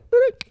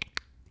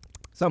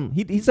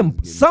 Something. He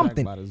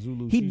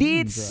something. He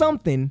did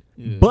something,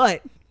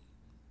 but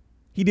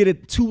he did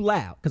it too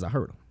loud because I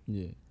heard him.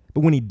 Yeah.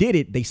 But when he did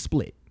it, they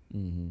split.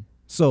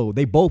 So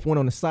they both went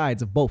on the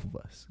sides of both of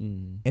us,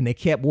 and they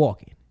kept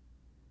walking.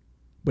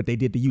 But they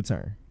did the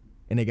U-turn,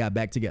 and they got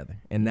back together,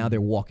 and now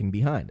they're walking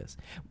behind us.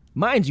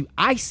 Mind you,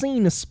 I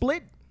seen the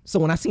split, so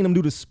when I seen him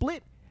do the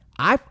split,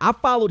 I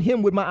followed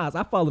him with my eyes.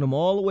 I followed him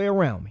all the way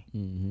around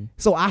me.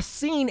 So I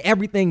seen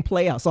everything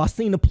play out. So I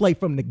seen the play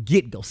from the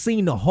get-go,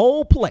 seen the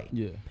whole play.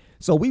 Yeah.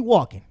 So we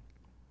walking,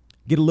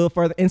 get a little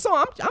further, and so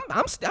I'm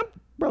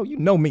bro, you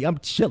know me, I'm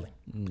chilling.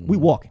 We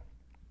walking.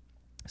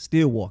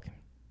 Still walking.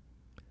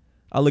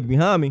 I look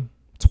behind me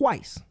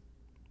twice.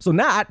 So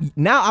now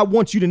I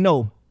want you to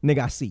know, nigga,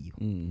 I see you.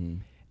 Mm-hmm.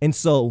 And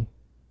so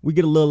we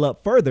get a little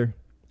up further.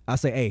 I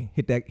say, hey,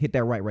 hit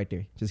that right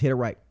there. Just hit it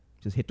right.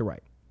 Just hit the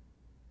right.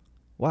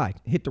 Why?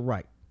 Hit the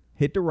right.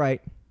 Hit the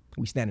right.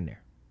 We standing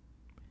there.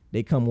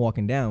 They come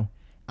walking down.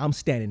 I'm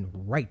standing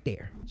right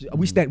there.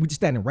 We just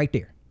standing right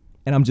there.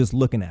 And I'm just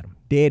looking at them.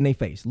 Dead in their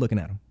face, looking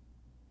at them.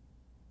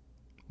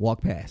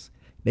 Walk past.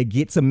 They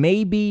get to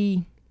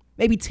maybe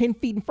 10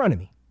 feet in front of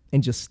me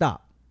and just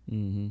stop.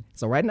 Mm-hmm.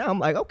 So right now I'm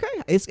like,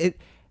 okay,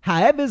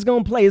 however it's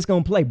gonna play, it's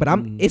gonna play. But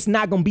it's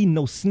not gonna be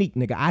no sneak,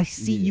 nigga. I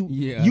see you.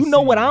 Yeah, you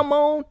know what I'm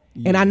on,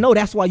 and I know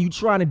that's why you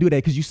trying to do that,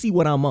 because you see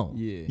what I'm on.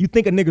 Yeah. You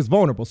think a nigga's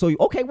vulnerable. So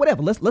okay,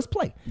 whatever. Let's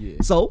play. Yeah.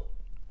 So,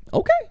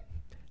 okay.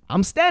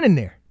 I'm standing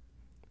there.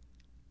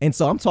 And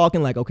so I'm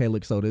talking like, okay,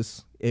 look, so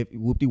this, if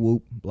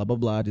whoop-de-whoop, blah, blah,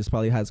 blah, this is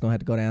probably how it's gonna have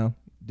to go down.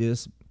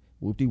 This,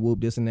 whoop-de-whoop,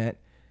 this and that.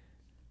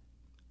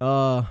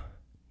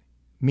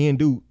 Me and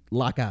dude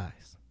lock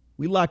eyes.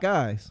 We lock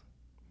eyes.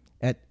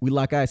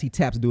 He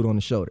taps dude on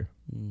the shoulder.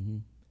 Mm-hmm.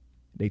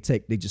 They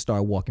just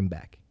start walking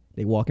back.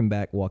 They walking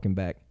back.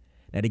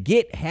 Now to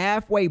get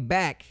halfway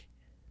back,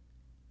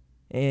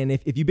 and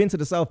if you've been to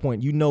the South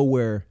Point, you know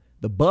where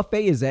the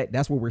buffet is at.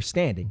 That's where we're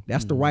standing.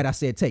 That's the right I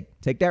said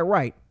take that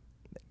right,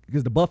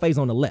 because the buffet's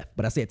on the left.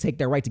 But I said take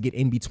that right to get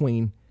in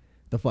between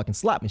the fucking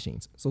slot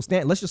machines. So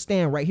let's just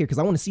stand right here, because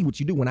I want to see what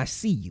you do when I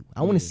see you.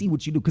 I want to see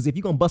what you do, because if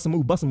you're gonna bust a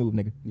move,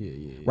 nigga.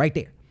 Yeah. Right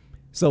there.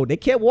 So they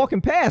kept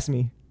walking past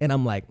me, and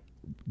I'm like,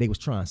 they was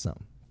trying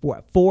something.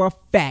 For a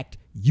fact,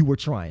 you were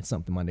trying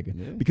something, my nigga.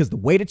 Yeah. Because the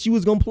way that you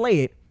was gonna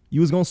play it,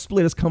 you was gonna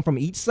split us, come from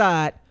each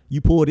side. You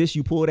pull this,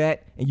 you pull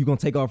that, and you're gonna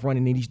take off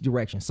running in each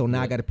direction. So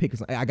now I gotta pick.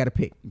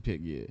 Yeah.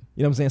 You know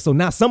what I'm saying? So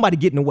now somebody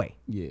getting away.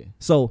 Yeah.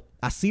 So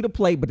I see the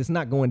play, but it's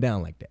not going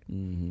down like that.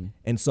 Mm-hmm.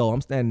 And so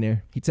I'm standing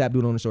there. He tapped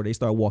dude on the shoulder. They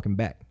start walking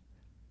back.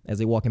 As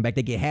they walking back,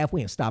 they get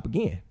halfway and stop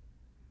again.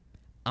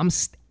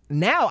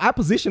 Now I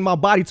position my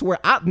body to where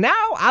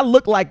I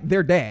look like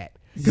their dad.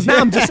 Because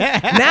now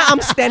I'm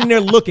standing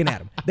there looking at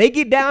them. They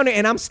get down there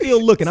and I'm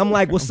still looking. I'm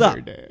like, what's up?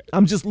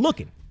 I'm just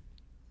looking.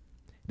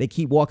 They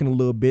keep walking a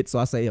little bit, so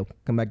I say, yo,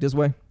 come back this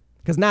way.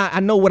 Because now I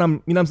know what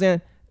I'm, you know what I'm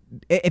saying?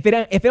 If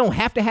it don't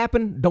have to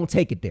happen, don't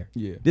take it there.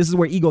 Yeah. This is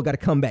where ego got to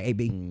come back,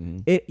 AB. Mm-hmm.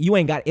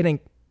 It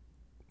ain't,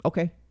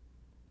 okay.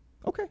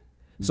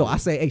 So I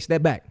say, hey,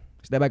 step back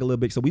a little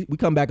bit. So we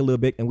come back a little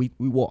bit and we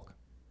walk.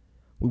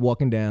 We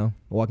walking down.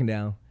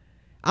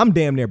 I'm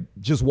damn near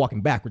just walking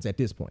backwards at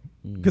this point.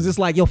 Because it's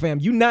like, yo, fam,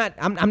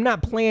 I'm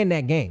not playing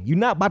that game. You're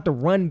not about to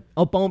run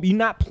up on me.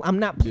 I'm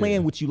not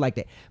playing with you like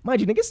that.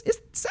 Mind you, nigga, it's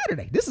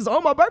Saturday. This is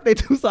on my birthday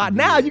too. So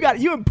now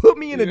you put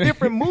me in a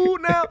different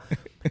mood now.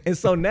 And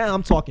so now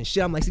I'm talking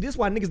shit. I'm like, see, this is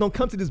why niggas don't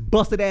come to this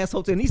busted ass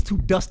hotel. And these two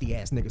dusty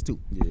ass niggas too.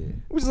 Yeah.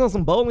 We just on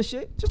some bowling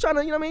shit. Just trying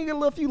to, you know what I mean, get a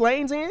little few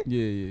lanes in.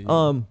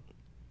 Yeah.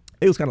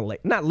 It was kind of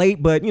late. Not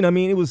late, but you know what I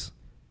mean? It was,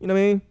 you know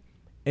what I mean?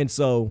 And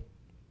so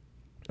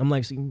I'm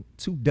like, see,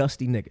 two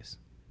dusty niggas.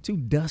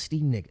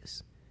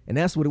 And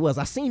that's what it was.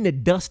 I seen the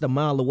dust a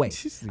mile away.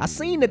 I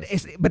seen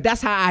but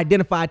that's how I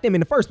identified them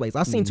in the first place.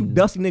 I seen two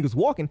dusty niggas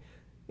walking.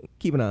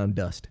 Keep an eye on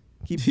dust.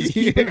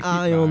 Keep an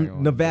eye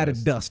on Nevada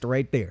dust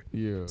right there.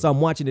 Yeah. So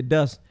I'm watching the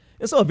dust.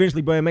 And so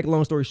eventually, bro, make a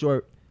long story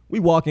short, we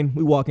walking.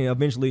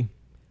 Eventually,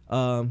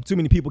 too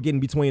many people getting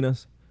between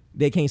us.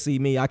 They can't see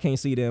me. I can't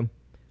see them.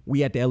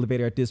 We at the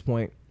elevator at this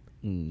point.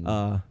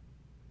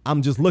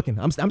 I'm just looking.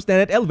 I'm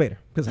standing at the elevator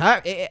because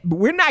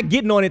we're not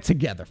getting on it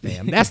together,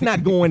 fam. That's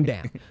not going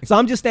down. So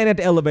I'm just standing at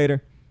the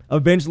elevator.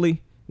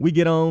 Eventually, we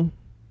get on.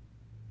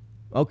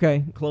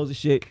 Okay, close the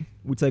shit.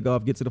 We take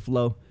off, get to the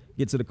flow,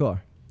 get to the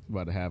car.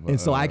 About to have and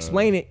so I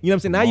explain it. You know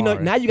what I'm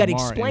saying? Now you got to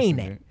explain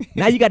incident. That.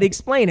 Now you got to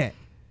explain that.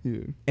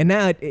 Yeah. And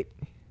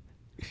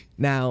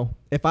now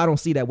if I don't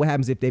see that, what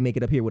happens if they make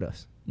it up here with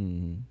us?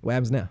 Mm-hmm. What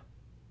happens now?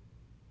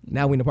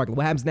 Now we in the parking lot.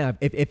 What happens now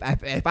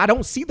if I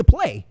don't see the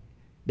play?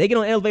 They get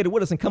on the elevator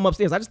with us and come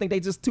upstairs. I just think they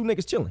just two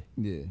niggas chilling.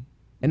 Yeah.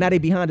 And now they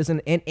behind us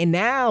and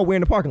now we're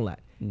in the parking lot.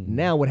 Mm-hmm.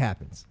 Now what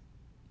happens?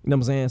 You know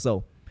what I'm saying?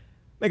 So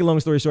make a long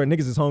story short,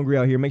 niggas is hungry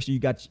out here. Make sure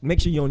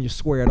you're on your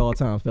square at all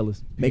times,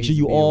 fellas. Make sure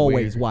you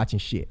always watching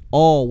shit.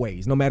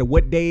 Always. No matter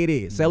what day it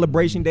is.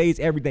 Celebration days,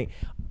 everything.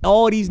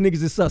 All these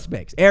niggas is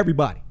suspects.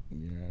 Everybody.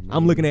 Yeah,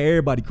 I'm looking at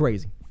everybody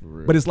crazy.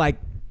 But it's like,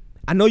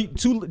 I know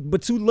two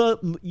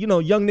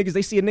young niggas,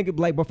 they see a nigga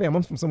like, bro, fam,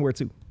 I'm from somewhere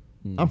too.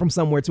 Mm-hmm. I'm from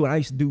somewhere too, and I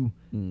used to do,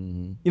 you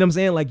know what I'm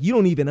saying? Like, you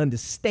don't even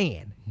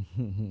understand.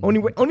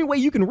 Only way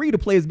you can read a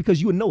play is because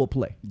you would know a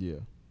play. Yeah.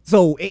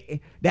 So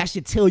that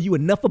should tell you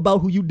enough about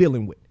who you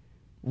dealing with,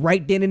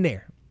 right then and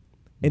there.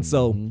 And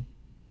so,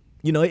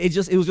 you know, it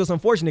was just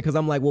unfortunate because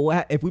I'm like,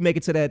 well, if we make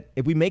it to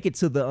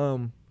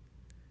the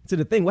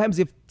thing, what happens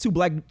if two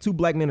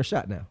black men are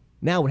shot now?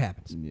 Now what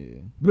happens? Yeah.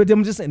 But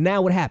I'm just saying,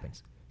 now what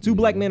happens? Two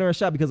black men are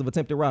shot because of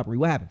attempted robbery.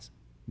 What happens?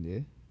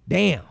 Yeah.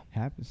 Damn.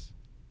 Happens.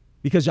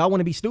 Because y'all want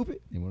to be stupid?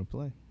 They want to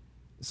play.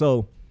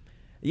 So,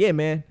 yeah,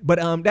 man. But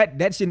that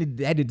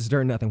didn't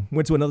disturb nothing.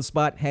 Went to another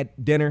spot, had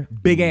dinner,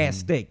 big ass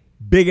steak.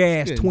 Big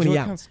ass Good. 20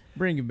 Enjoy ounce.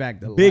 Bring it back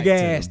to Big light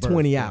to the ass 20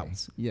 birthday.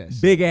 ounce. Yes.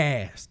 Big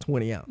ass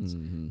 20 ounce.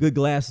 Good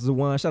glasses of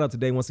wine. Shout out to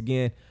Day once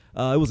again.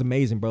 It was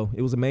amazing, bro.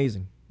 It was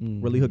amazing.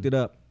 Really hooked it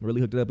up.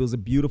 It was a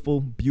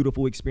beautiful,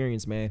 beautiful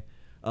experience, man.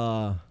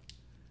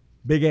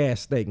 Big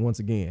ass steak once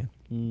again.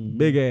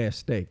 Big ass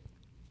steak.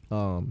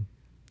 And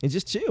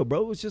just chill,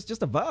 bro. It was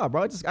just a vibe,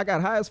 bro. I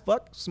got high as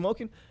fuck,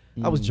 smoking.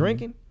 I was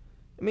drinking.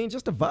 I mean,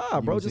 just a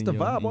vibe, bro. was Just in a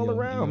your- vibe in all your-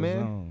 around, in your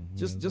man.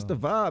 zone. Just a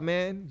vibe,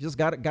 man. Just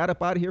got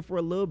up out of here for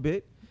a little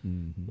bit. Mm-hmm.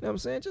 You know what I'm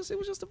saying? It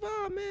was just a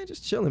vibe, man.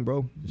 Just chilling,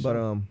 bro. But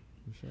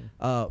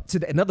sure.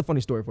 today, another funny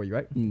story for you,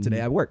 right?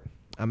 Today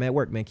I'm at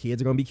work, man. Kids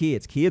are gonna be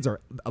kids. Kids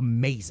are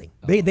amazing.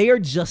 They are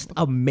just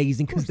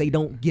amazing because they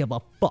don't give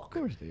a fuck.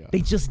 course they are. They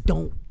just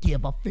don't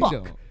give a fuck.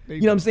 don't. They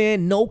You know what I'm don't.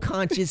 saying? No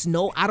conscience,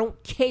 no, I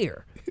don't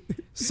care.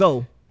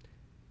 So,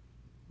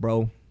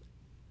 bro,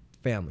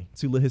 family,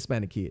 2 little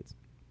Hispanic kids.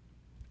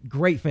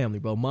 Great family,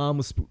 bro. Mom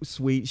was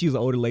sweet. She was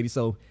an older lady,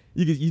 so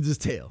you just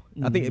tell.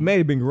 I think it may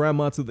have been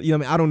grandma to the, you know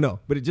what I mean? I don't know,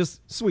 but it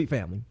just sweet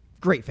family.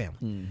 Great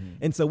family.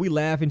 And so we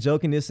laugh and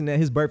joking this and that.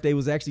 His birthday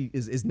was actually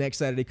is next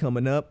Saturday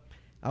coming up.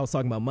 I was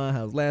talking about my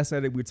house last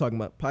Saturday. We were talking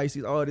about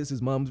Pisces. Oh, this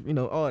is mom's, you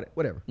know, all that,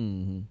 whatever.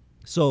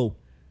 So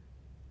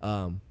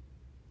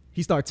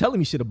he started telling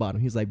me shit about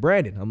him. He's like,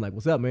 Brandon. I'm like,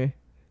 what's up, man?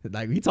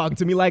 Like, he talking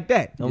to me like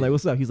that. I'm like,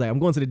 what's up? He's like, I'm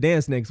going to the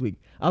dance next week.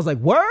 I was like,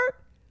 word?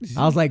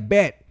 I was like,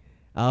 bet.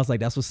 I was like,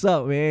 that's what's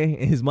up, man.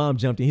 And his mom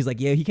jumped in. He's like,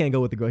 yeah, he can't go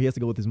with the girl. He has to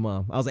go with his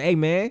mom. I was like, hey,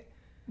 man,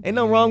 ain't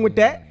nothing wrong with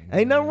that.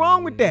 Ain't nothing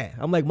wrong with that.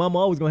 I'm like, mama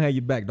always going to have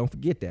your back. Don't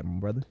forget that, my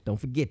brother. Don't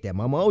forget that.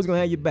 Mama always going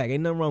to have your back.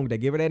 Ain't nothing wrong with that.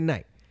 Give her that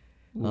night.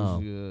 Hold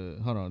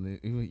on.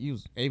 He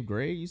was 8th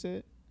grade, you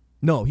said?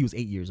 No, he was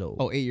 8 years old.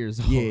 Oh, 8 years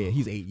old. Yeah,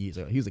 he's 8 years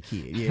old. He was a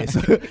kid. Yeah,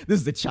 so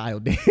this is a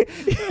child.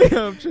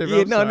 I'm tripping.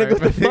 Yeah, no, nigga,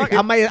 what the fuck?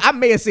 I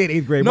may have said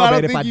 8th grade. No, My I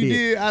bad don't if I think you did.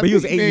 did. I But he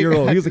was think 8 maybe year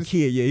old. I He was a just-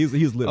 kid. Yeah,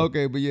 he was little.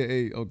 Okay, but yeah,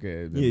 8.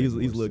 Okay. that Yeah, he's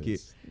makes a more little kid.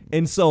 sense.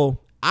 And so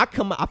I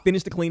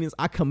finish the cleanings.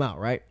 I come out,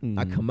 right?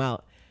 I come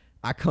out.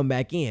 I come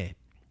back in.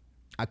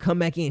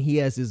 He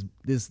has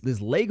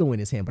this Lego in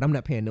his hand, but I'm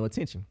not paying no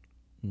attention.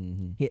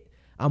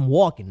 I'm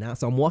walking now.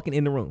 So I'm walking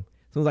in the room.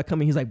 As soon as I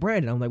come in, he's like,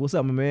 Brandon. I'm like, what's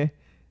up, my man?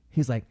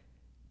 He's like,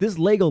 this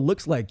Lego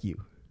looks like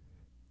you.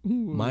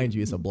 Mind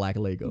you, it's a black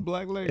Lego.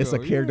 Black Lego, It's a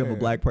character of a yeah.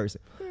 black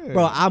person. Yeah.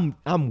 Bro,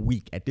 I'm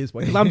weak at this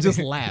point. 'Cause I'm just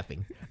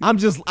laughing. I'm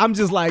just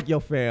like, yo,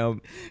 fam.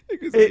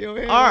 Niggas say, yo, all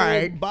hey,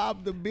 right.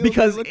 Bob the Builder.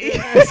 Because look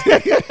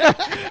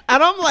at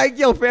and I'm like,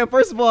 yo, fam,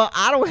 first of all,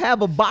 I don't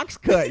have a box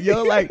cut,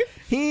 yo. Like,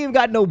 he ain't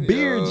got no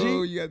beard,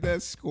 Yo, G. you got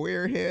that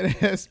square head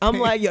ass. I'm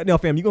like, yo, no,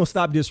 fam, you gonna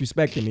stop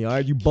disrespecting me, all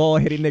right? You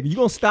bald headed nigga. You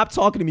gonna stop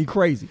talking to me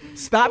crazy.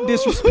 Stop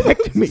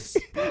disrespecting me,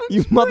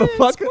 you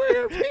motherfucker.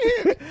 Square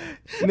head.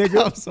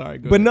 Nigga. I'm sorry.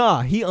 Go But ahead.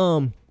 nah,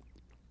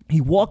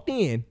 he walked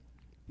in.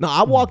 No,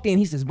 I walked in.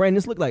 He says, Brandon,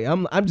 this look like,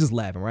 I'm just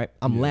laughing, right?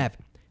 I'm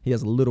laughing. He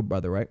has a little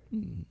brother, right?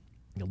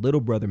 A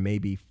little brother,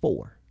 maybe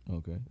 4.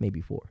 Okay.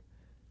 Maybe 4.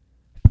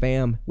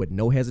 Fam, with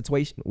no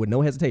hesitation,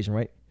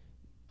 right?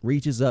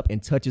 Reaches up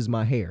and touches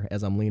my hair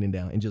as I'm leaning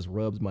down and just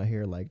rubs my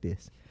hair like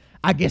this.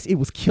 I guess it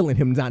was killing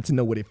him not to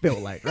know what it felt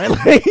like, right?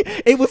 Like,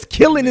 it was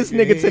killing this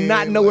nigga to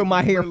not know where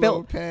my hair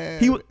felt.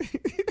 He was.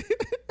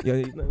 Yo,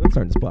 let's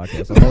turn this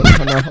podcast off. Hold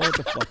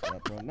the fuck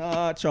up, bro.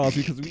 Nah, Charles,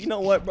 because you know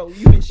what, bro?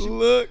 You been shooting.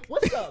 Look.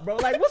 What's up, bro?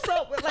 Like, what's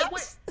up? Like,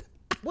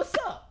 what's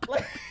up?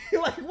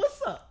 Like,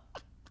 what's up?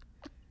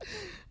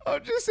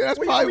 I'm just saying that's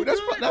We probably good?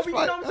 that's you know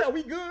what I'm saying?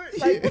 We good?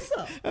 Like, what's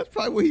up? That's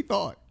probably what he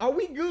thought. Are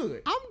we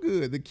good? I'm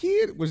good. The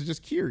kid was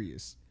just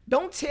curious.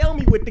 Don't tell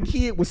me what the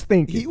kid was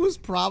thinking. He was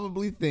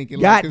probably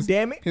thinking, God like,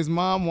 damn it. His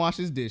mom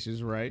washes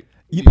dishes, right?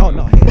 Oh,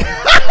 no.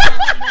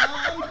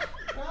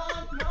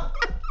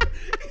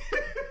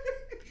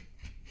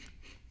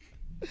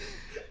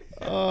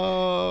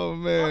 Oh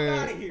man.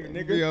 Fuck outta here, Be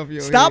nigga. off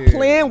your Stop head,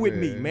 playing with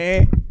me,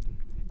 man.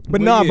 But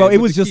nah, yeah, bro, it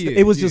with was the just kid,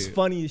 it was just yeah.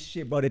 funny as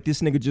shit, bro, that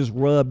this nigga just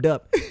rubbed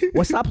up.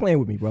 Well, stop playing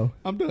with me, bro.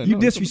 I'm done. You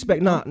No,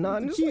 disrespect. Nah,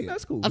 it's the kid.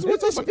 that's cool. I just wanna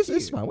talk about the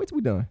It's kid. fine. Wait till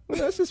we done. Well,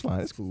 that's just fine.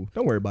 It's cool.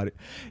 Don't worry about it.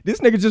 This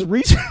nigga just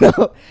reached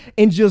up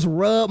and just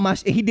rubbed my.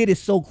 He did it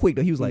so quick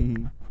though. He was like,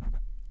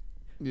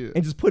 Yeah.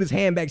 and just put his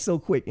hand back so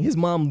quick. And his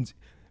mom,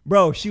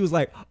 bro, she was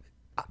like,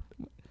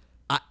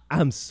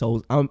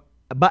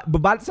 But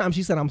by the time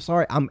she said I'm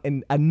sorry, I'm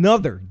in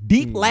another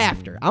deep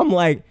laughter. I'm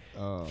like,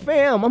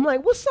 fam. I'm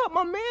like, what's up,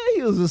 my man?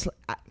 He was just.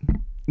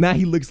 Now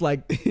he looks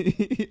like.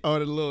 Oh,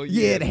 the little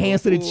The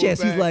hands to the full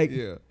chest. He's back, like,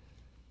 yeah.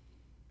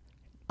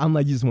 I'm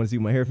like, you just want to see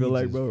what my hair feel He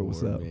like, just bro? Or what's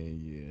bored, up?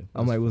 Man, yeah.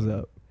 I'm like, what's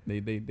up? They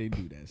do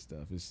that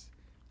stuff. It's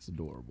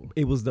adorable.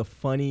 It was the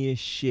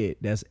funniest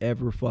shit that's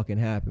ever fucking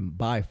happened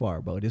by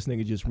far, bro. This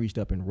nigga just reached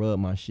up and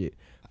rubbed my shit.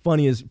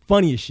 Funniest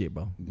shit,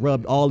 bro.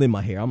 Rubbed all in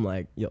my hair. I'm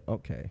like, yo,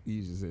 okay, He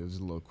just said just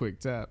a little quick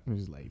tap. It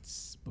was like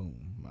boom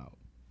out.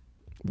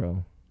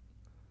 bro.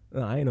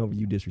 No, I ain't over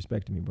you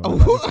disrespecting me, bro. Oh,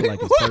 I just feel like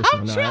it's I'm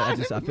personal. No, trying I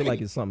to feel like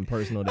make- it's something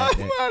personal I'm that.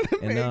 trying to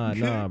And make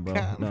nah, good bro.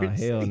 Nah,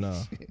 hell no.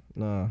 conversation.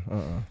 Nah,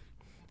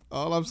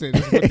 All I'm saying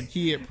is what the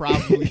kid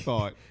probably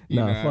thought. You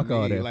Nah, know what fuck I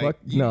all mean? that. Like, Fuck-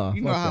 you, nah,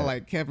 you know fuck how that.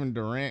 like Kevin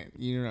Durant,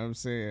 you know what I'm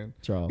saying?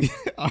 Charles,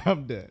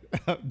 I'm done.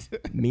 I'm done.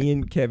 me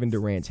and Kevin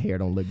Durant's hair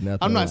don't look nothing.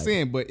 I'm not alike.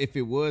 saying, but if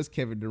it was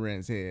Kevin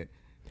Durant's head,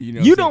 you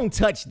know, You what I'm don't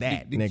touch that,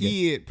 saying? The nigga.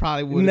 kid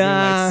probably would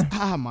have been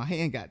like, my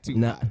hand got too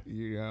Nah. hot.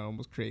 You know,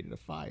 almost created a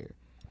fire.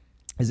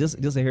 Is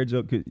this a hair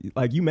joke?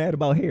 Like, you mad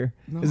about hair?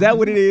 No, Is that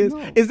what it is?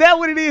 no. Is that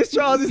what it is,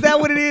 Charles? Is that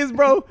what it is,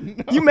 bro?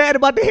 You mad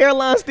about the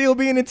hairline still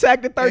being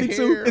intact at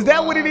 32? Is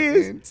that what it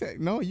is?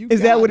 No, you.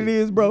 Is got that what it. it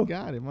is, bro? You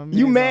got it. My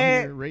You man's out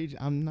mad? here raging.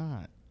 I'm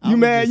not. You I'm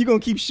mad? just- You gonna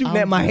keep shooting I'm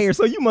at my just- hair?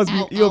 So you must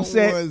be you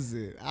upset.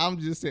 wasn't. I'm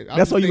just saying. I'm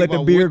That's just why you let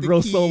thinking the about beard what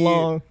grow so kid-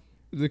 long.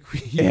 The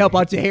It help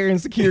out your hair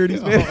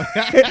insecurities, man.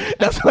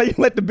 That's why you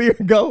let the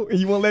beard go and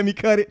you won't let me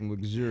cut it.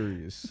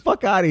 Luxurious.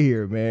 Fuck out of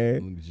here,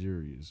 man.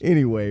 Luxurious.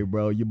 Anyway,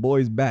 bro, your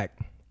boy's back.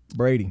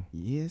 Brady.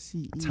 Yes,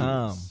 he is.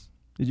 Tom.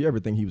 Did you ever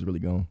think he was really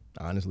gone?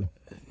 Honestly.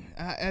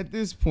 At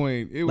this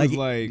point, it was Like-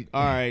 like,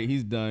 all right,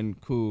 he's done.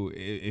 Cool.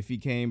 If he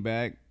came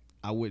back,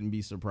 I wouldn't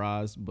be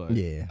surprised, but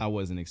Yeah. I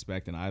wasn't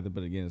expecting either.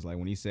 But again, it's like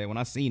when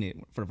I seen it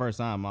for the first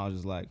time, I was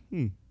just like,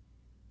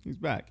 he's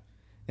back.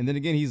 And then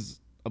again, he's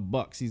a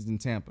Bucks. He's in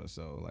Tampa,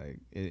 so like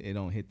it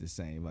don't hit the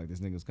same. Like this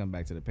nigga's come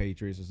back to the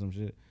Patriots or some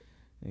shit,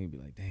 and you'd be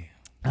like, damn.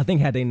 I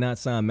think had they not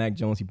signed Mac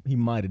Jones, he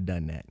might have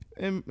done that.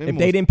 And If most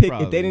they didn't pick,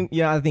 probably. if they didn't,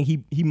 yeah, I think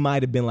he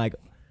might have been like,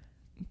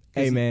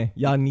 "Hey he- man,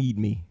 y'all need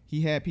me."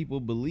 he had people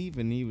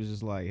believing. He was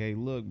just like, hey,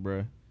 look,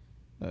 bruh,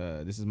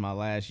 this is my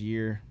last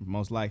year.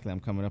 Most likely I'm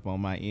coming up on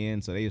my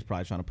end. So they was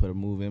probably trying to put a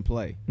move in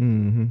play.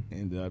 Mm-hmm.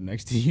 And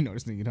next thing you know,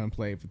 this nigga done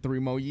played for 3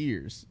 more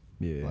years.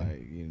 Yeah,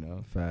 Like, you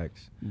know,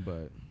 facts.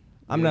 but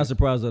I'm yeah. not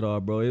surprised at all,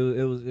 bro.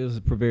 It was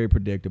very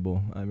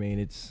predictable. I mean,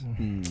 it's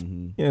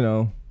Mhm. you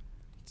know,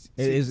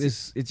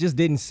 it just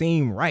didn't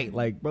seem right.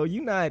 Like, bro,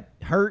 you not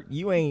hurt.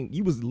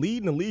 You was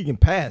leading the league in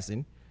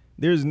passing.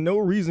 There's no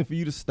reason for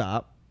you to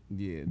stop.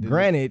 Yeah.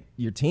 Granted,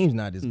 your team's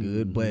not as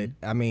good, but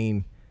I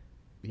mean,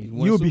 He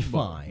won a you'll be Super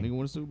Bowl. fine. Nigga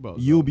won a Super Bowl.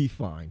 You'll be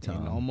fine, And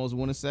Tom. almost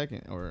won a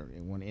second or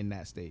won in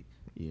that state.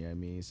 You know what I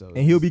mean? So And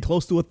he'll be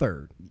close to a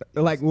third.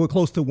 Like, we're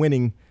close to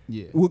winning.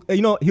 Yeah. Well,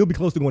 you know, he'll be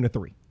close to going to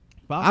 3.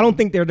 I don't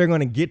think they're going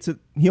to get to.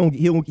 He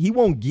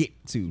won't get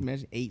to.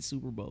 Imagine 8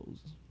 Super Bowls.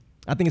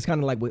 I think it's kind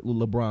of like what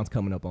LeBron's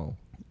coming up on.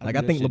 Like,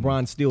 I that think shit.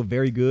 LeBron's still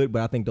very good,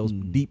 but I think those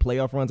deep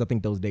playoff runs, I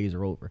think those days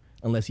are over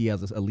unless he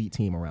has an elite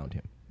team around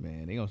him.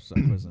 Man, they gonna put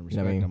some respect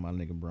what I mean? on my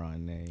nigga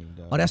Brian name.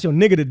 Dog. Oh, that's your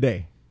nigga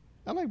today.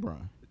 I like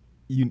Brian.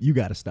 You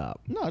got to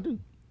stop, No, I do.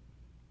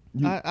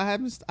 I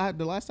haven't.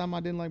 The last time I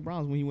didn't like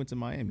Browns when he went to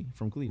Miami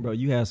from Cleveland. bro.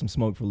 You had some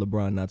smoke for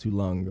LeBron not too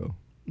long ago.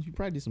 He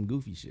probably did some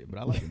goofy shit, but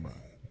I like LeBron.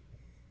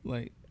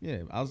 Like, yeah,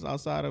 I was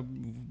outside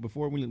of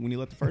before when he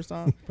left the first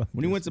time.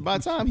 When he went to by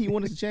the time he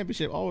won his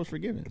championship, all was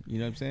forgiven. You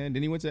know what I'm saying?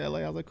 Then he went to LA.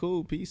 I was like,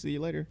 cool, peace, see you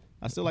later.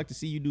 I still like to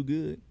see you do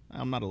good.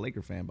 I'm not a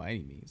Laker fan by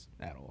any means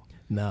at all.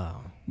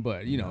 No.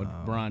 But you know,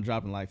 Bron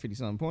dropping like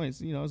 50-something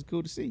points, you know, it's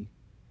cool to see.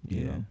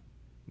 You know?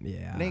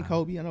 Yeah. It ain't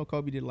Kobe. I know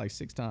Kobe did it like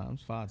 6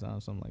 times, 5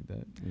 times, something like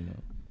that. You know,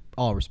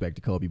 All respect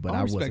to Kobe, but All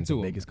I respect wasn't to the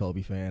him. biggest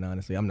Kobe fan,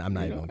 honestly. I'm not You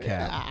even know, gonna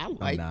cap. yeah, I'm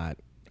like- not.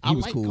 I He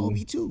was like cool.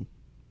 Kobe too.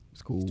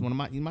 It's cool. He's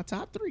in my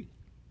top 3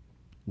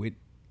 with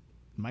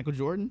Michael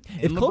Jordan.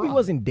 If and Kobe LeBron.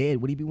 wasn't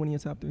dead, would he be one of your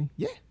top 3?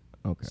 Yeah.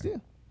 Okay.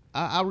 Still,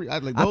 I like I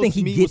those think to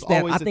he me gets was that-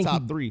 always I the think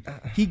top he- 3.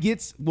 He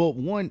gets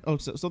one. Oh,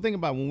 so think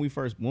about when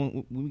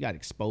we got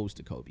exposed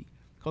to Kobe.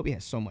 Kobe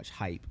had so much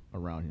hype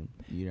around him.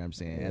 You know what I'm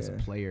saying? As a Yeah.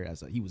 player,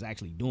 he was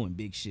actually doing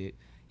big shit.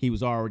 He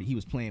was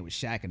playing with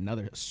Shaq,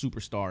 another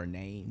superstar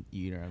name.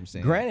 You know what I'm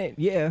saying? Granted,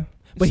 yeah,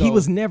 but he So-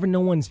 was never no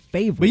one's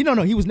favorite.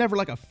 But he was never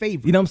like a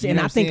favorite. You know what I'm saying?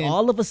 know I what think saying?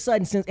 all of a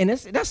sudden, since and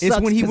that It's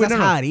sucks when he 'cause went. that's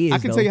No, how it is. I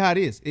can though. tell you how it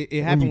is.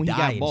 It happened you when he die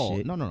got and bald.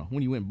 shit. No.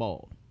 When he went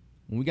bald.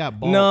 When we got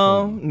bald.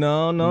 No, Kobe.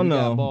 no, When we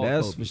got no. bald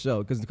That's Kobe. for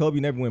sure. Because Kobe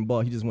never went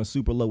bald. He just went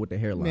super low with the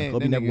hairline. Man,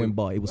 Kobe that never nigga- went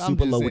bald. It was I'm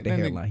super just low saying, with the that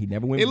nigga- hairline. He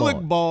never went it bald.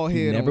 looked bald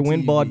He head never on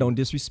went bald. TV. Don't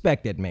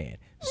disrespect that man.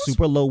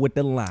 Super low with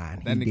the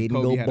line. That He nigga didn't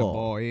Kobe go had a bald.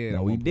 bald head at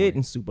No, one he point.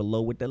 didn't. Super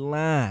low with the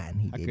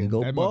line. He didn't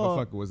go That bald.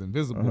 motherfucker was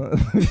invisible.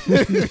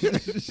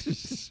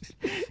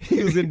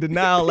 He was in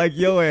denial like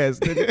your ass,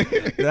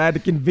 nigga. I had to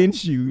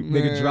convince you,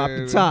 nigga. Drop the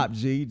Man. top,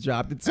 G.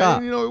 Drop the I top.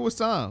 didn't know it was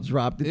time.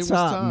 Drop the It was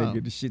top, time.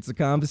 nigga. The shit's a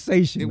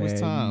conversation, It man. was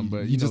time,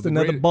 but you know, just the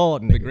another greatest-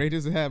 bald The nigga.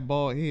 greatest to have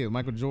bald head,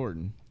 Michael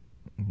Jordan.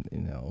 You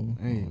know,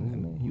 Hey, I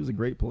mean, he was a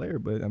great player,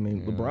 but I mean,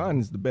 Yeah. LeBron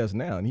is the best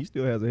now, and he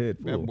still has a head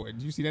full. That boy,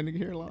 did you see that nigga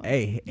hairline?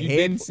 Hey, you head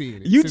been full- seeing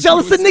it. You since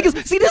jealous he of was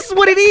niggas? See, this is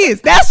what it is.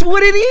 That's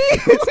what it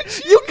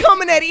is. You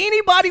coming at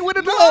anybody with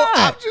a No, lie.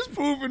 I'm just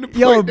proving the point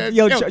Yo, that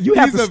you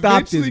have he's to stop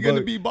eventually this, gonna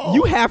bro. be bald.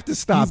 You have to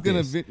stop He's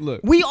gonna this.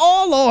 look. We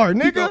all are,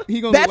 nigga. he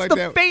gonna That's look the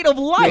like that. fate of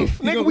life,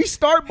 Yo, he nigga. gonna- We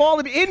start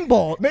balling in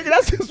ball, nigga.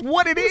 That's just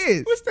what it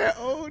is. What's that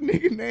old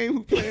nigga name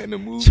who play in the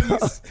movies?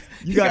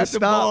 You He gotta got the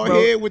stop, bald bro.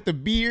 head with the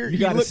beard. You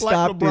He gotta look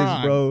stop like this,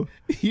 LeBron. bro.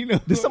 You know,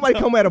 Did somebody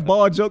come at a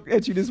ball joke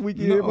at you this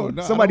weekend, No, bro?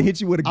 no, Somebody I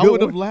hit you with a I good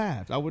would have one?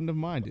 laughed. I wouldn't have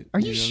minded. Are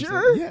you know what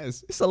I'm sure? saying?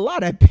 Yes. It's a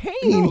lot of pain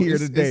No, here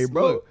it's- today, it's-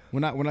 bro. look,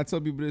 when I tell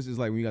people this, it's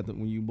like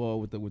when you ball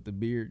with the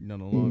beard, you know,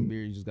 the long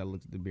beard, you just gotta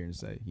look at the beard and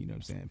say, you know what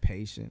I'm saying,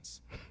 patience.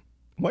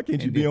 Why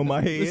can't you And be then- on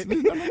my head?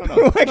 Listen, no.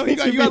 Why No,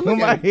 can't you be gotta on look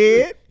my at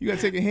it. head? You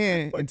gotta take your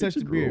hand Why and can't touch the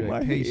you grow beard. Like my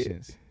head?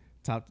 patience.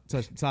 Touch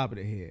the top of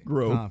the head.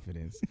 Grow.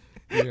 Confidence.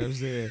 You know what I'm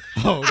saying?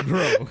 Oh,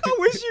 grow. I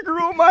wish you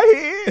grew on my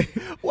head.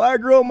 Why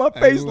grow on my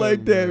face like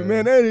look, that, man.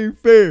 man? That ain't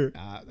fair.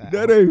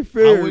 That ain't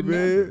fair, would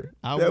man. never.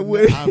 I That would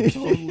way- I'm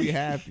totally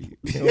happy.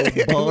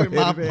 Bald With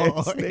my headed ass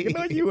bald nigga.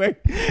 No, head. you ain't.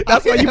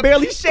 That's why you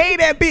barely shave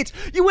that bitch.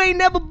 You ain't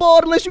never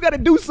bald unless you got to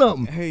do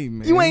something. Hey,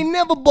 man. You ain't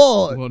never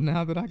bald. Well,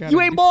 now that I got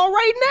You ain't bald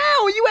right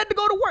now. You had to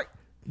go to work.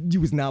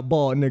 You was not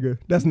bald, nigga.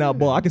 That's not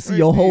bald. I can see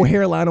your whole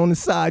hairline on the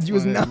side. You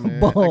was not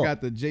bald. I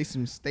got the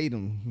Jason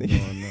Statham going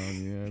on.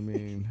 You know what I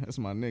mean? That's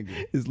my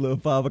nigga. His little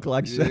 5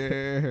 o'clock shot.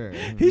 Yeah.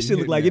 He should look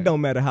Hitting like it that. don't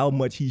matter how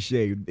much he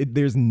shaved.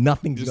 There's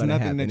nothing There's gonna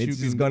nothing happen. that you It's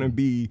just can gonna do.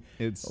 be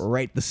It's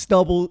right. The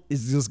stubble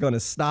is just gonna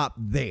stop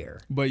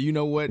there. But you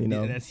know what? You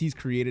know? He's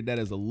created that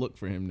as a look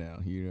for him now.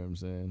 You know what I'm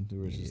saying? To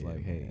where it's just Yeah,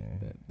 like, hey,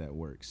 man. that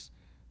works.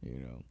 You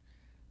know.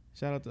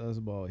 Shout out to us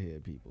bald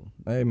head people.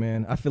 Hey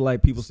man, I feel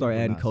like people start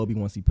Super adding nice. Kobe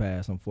once he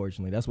passed.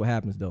 Unfortunately, that's what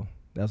happens though.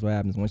 That's what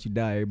happens once you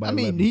die. Everybody. I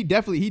mean, love he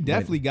you.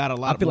 definitely got a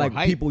lot I feel more like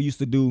hype. people used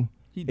to do.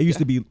 He It used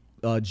to be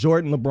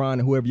Jordan, LeBron,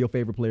 and whoever your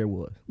favorite player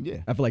was. Yeah.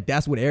 I feel like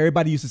that's what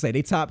everybody used to say.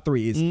 They top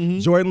three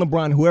is Jordan,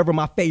 LeBron, whoever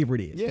my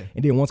favorite is. Yeah.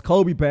 And then once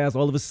Kobe passed,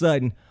 all of a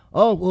sudden,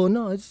 oh well,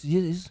 no, it's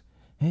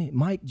hey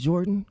Mike,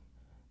 Jordan,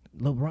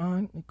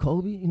 LeBron,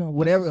 Kobe, you know,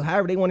 whatever,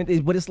 however they wanted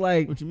it. But it's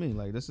like What you mean?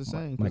 Like that's the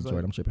same. Mike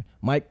Jordan, I'm tripping.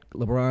 Mike,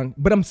 LeBron.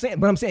 But I'm saying,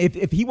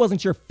 if he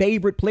wasn't your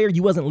favorite player,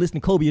 you wasn't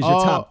listing Kobe as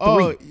your top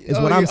three. Is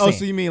what I'm saying.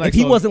 So you mean like if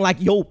he so- wasn't like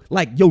yo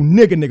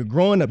nigga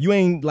growing up, you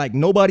ain't like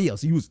nobody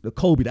else. You was the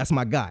Kobe. That's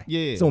my guy.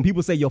 Yeah. So when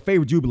people say your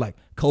favorite, you be like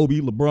Kobe,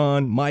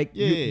 LeBron, Mike.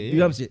 Yeah, you know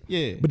what I'm saying?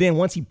 yeah. But then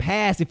once he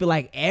passed, it feel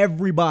like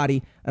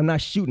everybody. I'm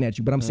not shooting at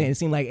you, but I'm saying it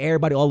seemed like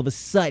everybody all of a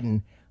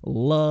sudden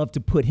loved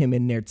to put him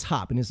in their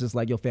top, and it's just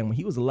like, yo, fam, when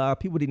he was alive,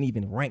 people didn't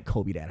even rank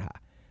Kobe that high.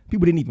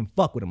 People didn't even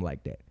fuck with him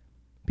like that.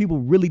 People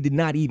really did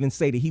not even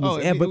say that he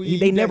was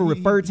they never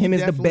referred to him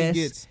as the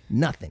best.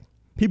 Nothing.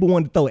 People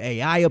wanted to throw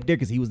AI up there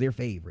because he was their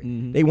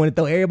favorite. They wanted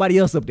to throw everybody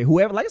else up there.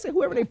 Whoever, like I said,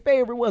 whoever their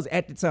favorite was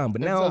at the time. But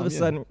now all of a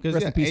sudden,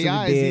 rest in peace to the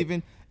AI dead. is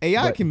even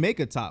AI But- can make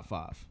a top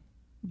 5.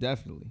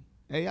 Definitely,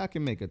 AI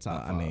can make a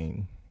top 5. I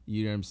mean,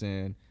 you know what I'm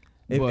saying?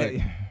 If- But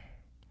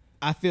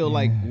I feel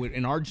like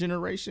in our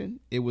generation,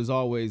 it was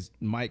always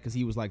Mike because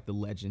he was like the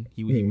legend.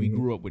 We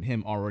grew up with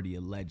him already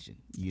a legend.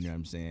 You know what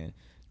I'm saying?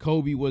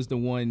 Kobe was the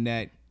one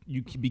that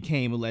you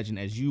became a legend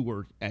as you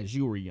were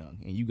young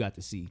and you got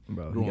to see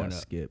bro, he growing got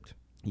up. skipped.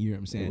 You know what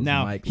I'm saying? was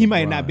Now Mike, he might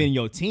have not LeBron. been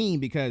your team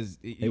because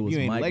if It was you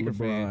ain't Mike, a Laker LeBron,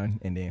 fan.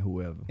 and then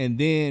whoever. And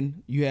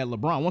then you had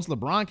LeBron. Once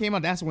LeBron came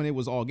out, that's when it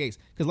was all Gates.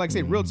 Because like I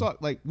said, real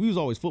talk, like we was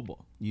always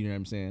football. You know what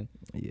I'm saying?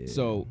 Yeah.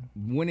 So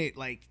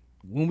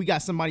when we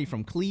got somebody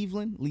from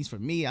Cleveland, at least for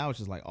me, I was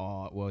just like,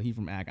 oh, well, he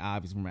from Akron,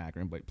 obviously from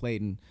Akron, but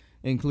played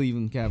in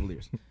Cleveland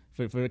Cavaliers.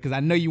 Because I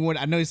know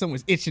I know someone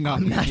was itching off.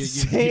 I'm not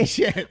saying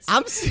chest.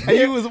 I'm And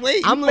you was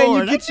waiting. I'm for letting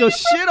you it. get your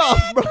shit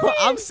off, bro.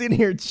 I'm sitting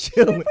here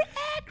chilling.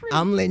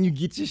 I'm letting you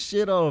get your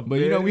shit off, But man.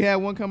 you know, we had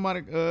one come out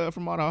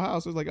from out our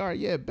house. It was like, all right,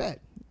 yeah,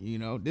 bet. You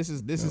know, this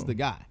is the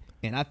guy.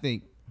 And I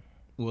think,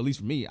 well, at least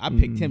for me, I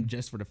picked him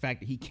just for the fact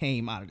that he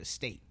came out of the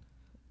state.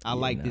 I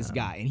like this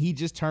guy, and he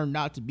just turned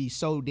out to be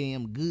so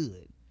damn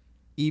good,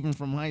 even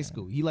from high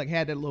school. He like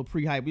had that little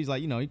pre-hype. He's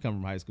like, you know, he come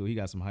from high school. He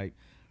got some hype.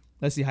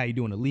 Let's see how you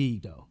do in the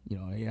league, though. You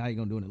know, how you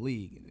gonna do in the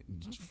league?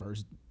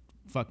 First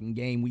fucking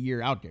game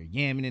year out there,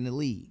 yamming in the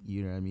league.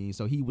 You know what I mean?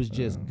 So he was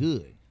just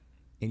good.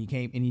 And he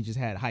came and he just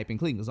had hype in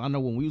Cleveland. Because I know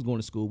when we was going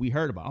to school, we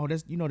heard about,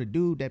 that's, you know, the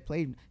dude that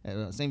played at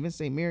St. Vincent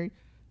St. Mary.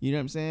 You know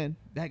what I'm saying?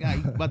 That guy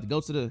he about to go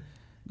to the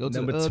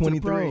Number to the 23.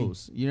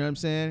 pros. You know what I'm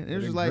saying? It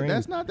was just like, green.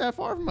 that's not that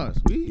far from us.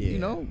 We, you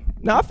know.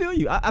 No, I feel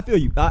you. I feel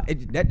you.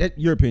 That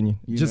your opinion.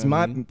 You Just know what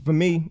I my mean? for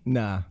me,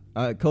 nah.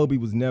 Kobe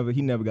was never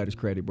got his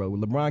credit, bro.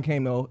 When LeBron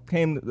came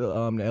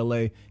to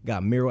LA,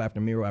 got mural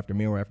after mural after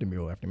mural after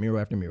mural after mural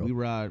after mural. We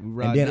ride. And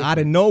then different. out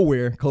of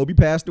nowhere, Kobe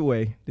passed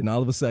away. Then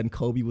all of a sudden,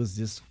 Kobe was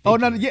just. Oh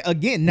no! faking it. Yeah,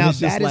 again. Now It's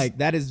just that is like,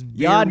 that is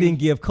y'all very- didn't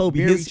give Kobe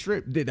very his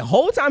trip. the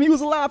whole time he was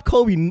alive.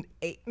 Kobe,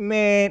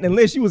 man,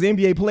 unless you was an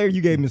NBA player,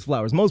 you gave him his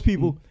flowers. Most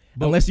people,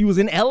 unless you was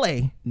in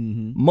LA,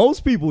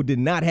 most people did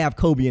not have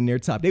Kobe in their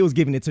top. They was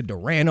giving it to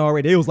Durant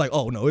already. They was like,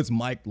 oh no, it's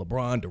Mike,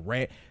 LeBron,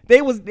 Durant.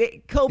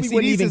 Kobe See,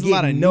 wouldn't these even is a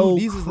lot get of no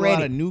these is a lot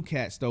credit. of new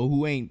cats though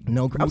who ain't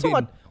No, who I'm talking didn't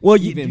about well,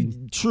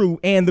 even true,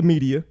 and the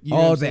media, you know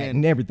what all I'm that saying?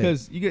 and everything.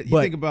 Because you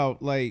But think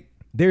about like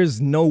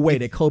there's no way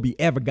that Kobe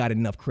ever got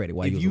enough credit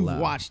while he if was you alive.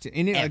 watched it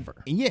and then Ever.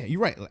 and yeah, you're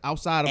right. Like,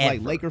 outside of like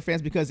Ever. Laker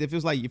fans, because if it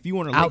was like if you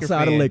weren't a Laker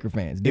Outside fan, of Laker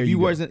fans, there if you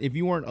go. if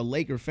you weren't a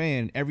Laker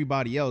fan,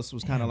 everybody else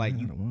was kind of like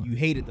you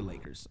hated the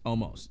Lakers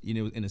almost. You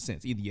know, in a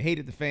sense, either you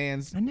hated the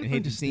fans I and never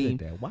hated the understood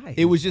team. that. Why?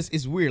 It was just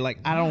it's weird. Like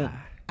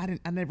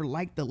I never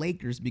liked the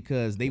Lakers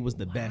because they was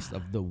the best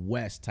of the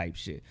West type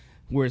shit.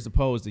 Whereas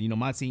opposed to, you know,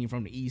 my team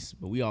from the East,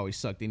 but we always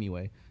sucked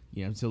anyway,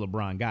 you know, until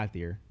LeBron got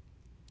there.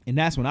 And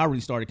that's when I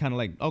really started kind of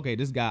like, okay,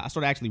 this guy, I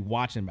started actually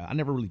watching about. I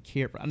never really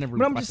cared for, I never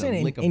But I'm watched just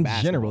saying, a lick of in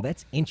basketball. general,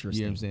 that's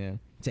interesting. You know what I'm saying?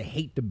 To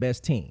hate the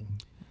best team.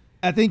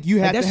 I think you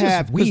have Like, to that's just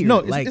have weird. No,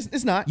 Like,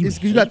 it's not. you You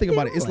got to hate think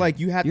about it. them? It's like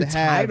you have you're to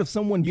have tired of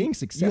someone being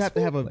successful. You have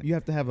to have a Like, you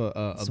have to have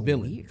a it's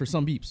villain weird. for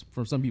some people.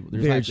 For some people,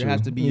 Very there has true.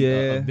 to be Yeah.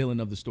 a villain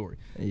of the story.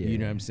 Yeah. You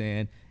know what I'm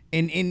saying?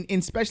 And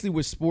especially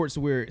with sports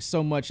where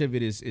so much of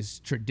it is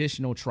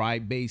traditional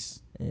tribe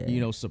based,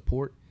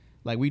 support.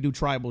 Like we do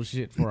tribal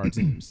shit for our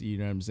teams. You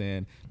know what I'm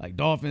saying? Like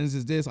Dolphins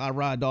is this. I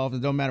ride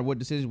Dolphins. Don't matter what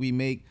decision we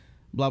make.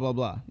 Blah blah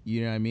blah.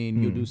 You know what I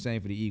mean? You'll do the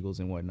same for the Eagles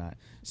and whatnot.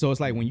 So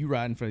it's like when you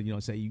riding for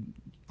say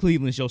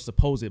Cleveland's your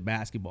supposed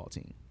basketball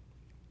team.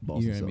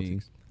 Boston You know what I mean?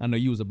 Celtics. I know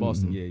you was a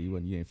Boston. Yeah, you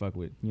ain't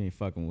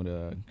fucking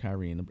with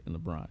Kyrie and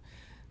LeBron.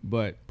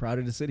 But proud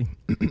of the city.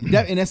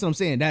 and that's what I'm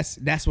saying.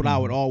 That's what I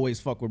would always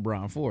fuck with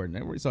Brian for.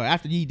 And so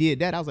after he did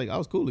that, I was like, I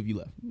was cool if you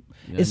left. You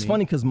know It's what I mean?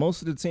 funny because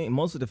most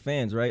of the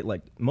fans, right?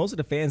 Like most of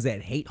the fans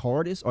that hate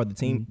hardest are the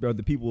team, are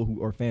the people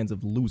who are fans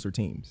of loser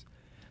teams.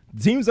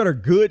 Teams that are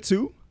good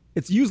too,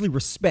 it's usually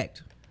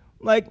respect.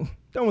 Like,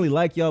 don't really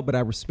like y'all, but I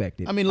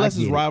respect it. I mean, unless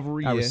it's get it.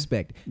 rivalry, I yeah.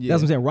 respect it. Yeah.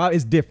 That's what I'm saying. Rob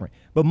is different.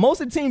 But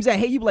most of the teams that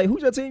hate you, be like,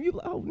 who's your team? You be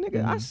like, oh,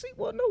 nigga, I see.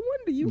 Well, no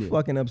wonder you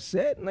fucking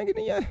upset. Nigga,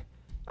 yeah,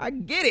 I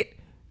get it.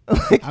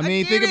 Like, I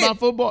mean, think about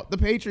football. The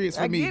Patriots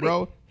for I me, get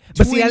bro. it.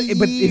 But see, 20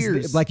 but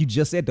years. it's like you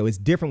just said though, it's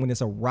different when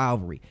it's a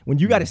rivalry. When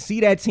you got to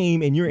see that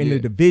team and you're in Yeah. the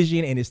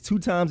division and it's 2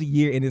 times a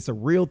year and it's a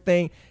real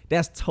thing,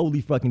 that's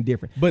totally fucking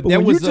different. But But there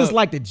when you was just a-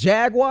 like the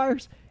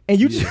Jaguars and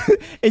you just,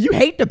 and you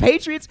hate the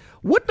Patriots,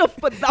 what the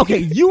fuck? Okay,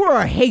 you are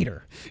a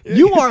hater.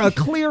 You are a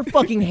clear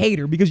fucking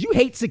hater because you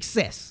hate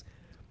success.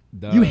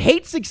 Duh. You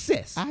hate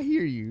success. I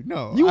hear you.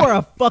 No, You are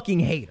a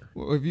fucking hater.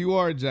 Well, if you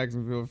are a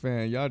Jacksonville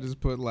fan, y'all just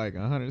put like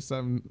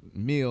 107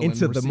 mil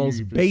Into in the most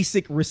receivers.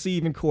 basic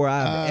receiving core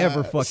I've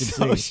ever fucking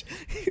so seen.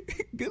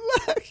 Good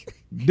luck.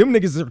 Them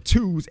niggas are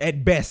 2s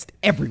at best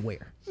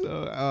everywhere. So,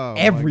 oh my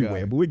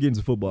Everywhere. God. But we're getting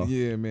to football.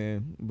 Yeah,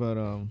 man. But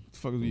the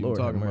fuck was we even Lord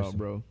have talking mercy. about,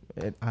 bro?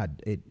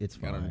 It's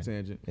Got on a fine.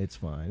 tangent. It's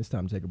fine. It's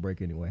time to take a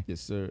break anyway. Yes,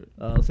 sir.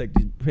 Let's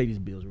pay these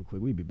bills real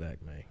quick. We'll be back,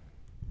 man.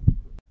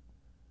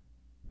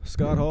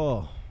 Scott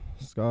Hall.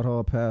 Scott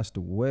Hall passed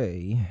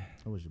away.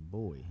 That was your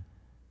boy,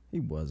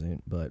 He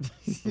wasn't, but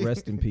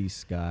rest in peace,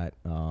 Scott.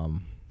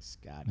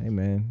 Scott. Hey,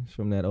 man, it's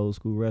from that old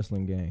school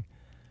wrestling gang.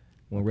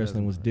 When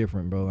wrestling was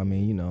different, bro. I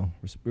mean,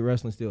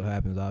 wrestling still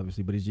happens,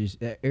 obviously, but it's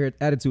just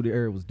attitude of the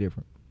era was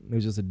different. It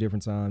was just a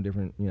different time,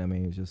 different. You know what I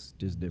mean? It's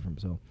just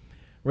different. So,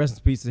 rest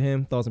in peace to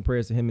him. Thoughts and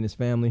prayers to him and his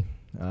family.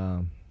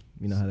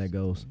 You know how that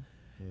goes.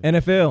 Yeah.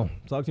 NFL.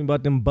 Talk to me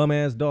about them bum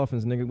ass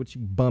Dolphins, nigga. What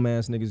you bum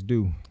ass niggas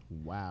do?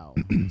 Wow,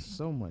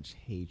 so much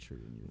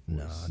hatred in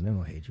your Nah, voice.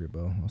 no hatred,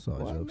 bro. I saw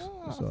Why jokes. not?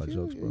 I saw feel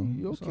jokes, you. bro.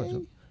 You I saw okay?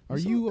 jokes. Are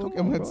It's you all- okay?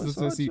 come on, I'm, bro. about It's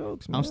to all see.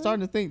 jokes, I'm man.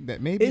 starting to think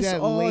that maybe It's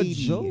that all lady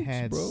jokes,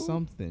 had bro.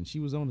 something. She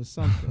was on to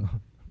something.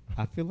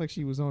 I feel like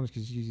she was on it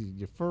because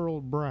your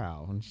furrowed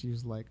brow, and she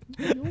was like,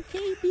 "You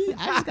okay, B?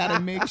 I just gotta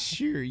make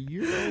sure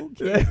you're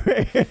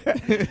okay."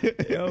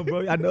 Yo,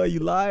 bro, I know you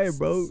lying,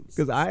 bro.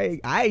 Because I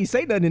ain't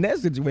say nothing in that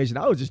situation.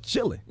 I was just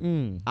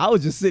chilling. I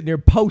was just sitting there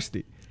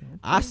posted.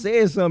 I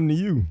said something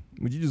to you,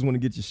 but you just want to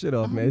get your shit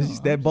off, man. It's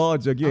just that ball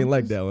joke. You ain't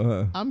like that one,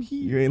 huh? I'm You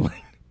here. ain't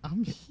like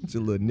I'm here. it's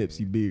your little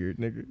Nipsey beard,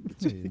 nigga.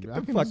 Get I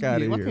the can fuck just out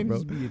be- of why here, can't bro.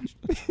 it just be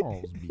a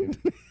Charles beard?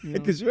 You know?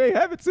 Because you ain't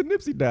have it till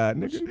Nipsey died,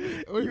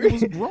 nigga. It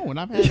was growing.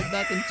 I've had it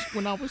back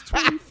when I was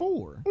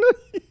 24.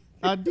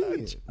 I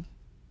did.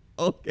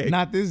 Okay.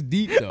 Not this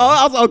deep though. Oh,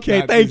 I was okay.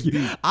 Not Thank this you.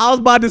 deep. I was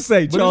about to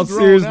say, But Charles, it's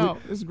grown seriously. out.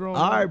 It's grown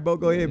All right, out. bro,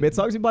 go ahead, man.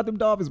 Talk to me about them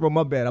Dolphins, bro.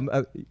 My bad. I'm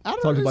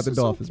talking about the it's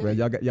Dolphins, okay.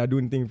 man. Y'all do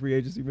anything in free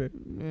agency, man?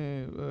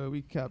 Man,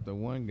 we capped the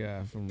one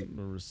guy from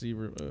the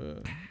receiver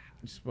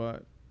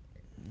spot.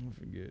 I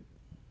forget.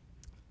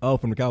 Oh,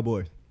 from the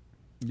Cowboys.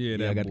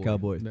 Yeah, I got the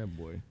Cowboys. That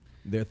boy.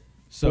 They're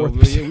So fourth but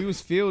yeah, position. we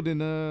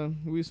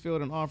was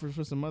fielding offers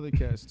for some other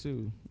cats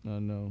too.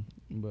 No,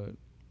 but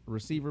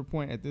receiver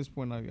point at this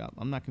point,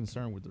 I'm not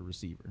concerned with the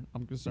receiver.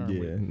 I'm concerned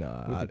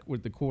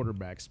with the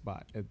quarterback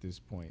spot at this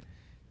point.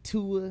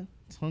 Tua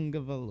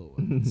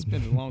Tagovailoa.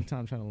 Spent a long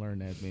time trying to learn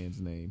that man's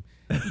name.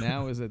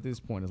 Now is at this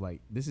point, it's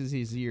like this is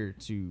his year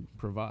to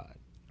provide.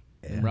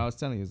 And I was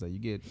telling you, is that you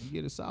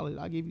get a solid.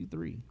 I'll give you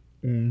 3.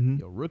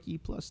 Your rookie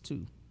plus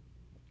 2.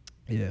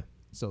 Yeah.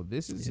 So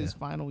this is his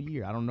final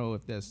year. I don't know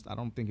if I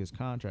don't think his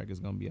contract is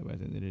going to be up at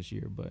the end of this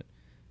year, but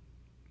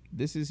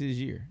this is his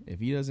year. If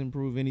he doesn't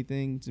prove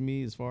anything to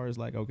me as far as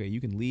like, okay, you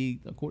can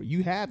lead a court,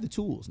 you have the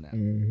tools now.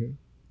 And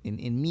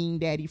Mean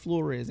Daddy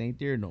Flores ain't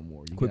there no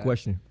more. Quick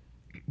question.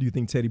 Do you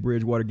think Teddy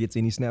Bridgewater gets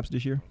any snaps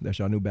this year? That's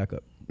y'all new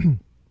backup.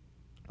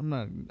 I'm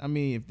not. I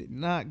mean, if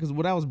not, because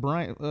that was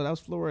that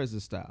was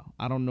Flores' style.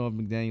 I don't know if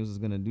McDaniels is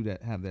going to do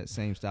that, have that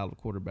same style of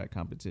quarterback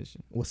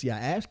competition. Well, see, I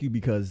ask you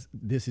because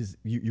this is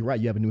you're right.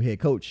 You have a new head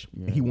coach,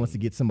 and he wants to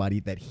get somebody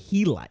that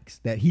he likes,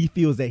 that he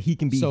feels that he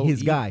can be So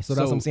his he- guy. So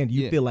that's what I'm so, saying. Do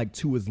you yeah. feel like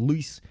Tua's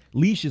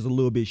leash is a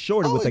little bit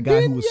shorter with the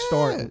guy who was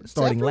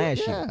starting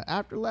last year? Yeah,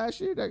 after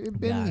last year, it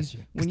been Gotcha.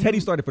 when Because you- Teddy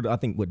started for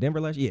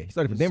Denver last year. Yeah, he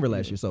started for Denver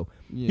last year, so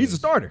he's a Yes.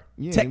 starter.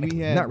 Yeah, technically,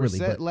 we had not really,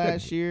 Brissett but last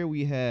technically. year.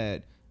 We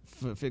had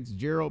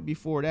Fitzgerald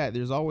before that.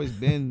 There's always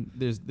been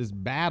there's this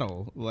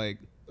battle like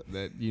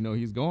that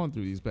he's gone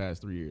through these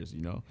past 3 years.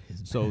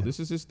 So this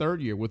is his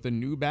third year with a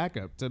new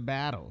backup to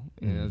battle,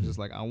 and it's just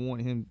like I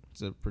want him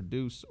to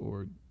produce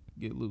or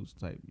get loose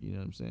type. You know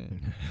what I'm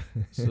saying?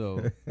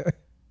 So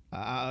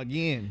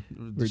again,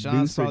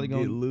 Deshaun's probably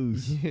gonna get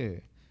loose. Yeah,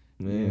 Man.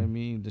 you know what I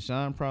mean,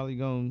 Deshaun probably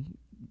gonna.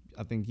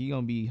 I think he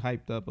gonna be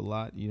hyped up a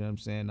lot. You know what I'm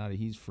saying? Now that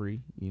he's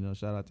free,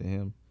 shout out to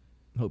him.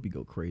 Hope he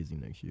go crazy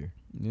next year.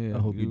 Yeah, I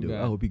hope he do.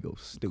 I hope he go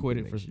stupid. Quit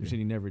it for next some year. shit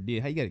he never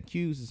did. How you got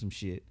accused of some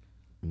shit,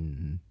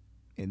 Mm-hmm.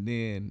 and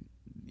then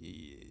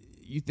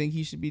you think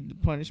he should be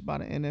punished by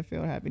the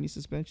NFL? Have any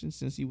suspension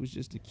since he was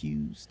just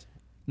accused?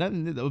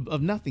 Nothing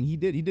of nothing. He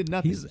did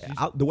nothing.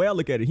 The way I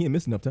look at it, he ain't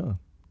missed enough time.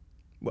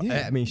 Well,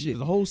 Yeah, I mean, shit.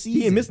 the whole season.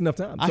 He ain't missed enough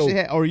time. I So should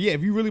have, or yeah,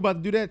 if you really about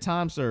to do that,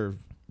 time served.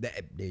 there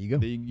you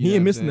go. You know He what ain't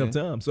I'm missed enough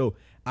saying? time. So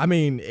I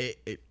mean,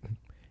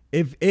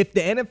 if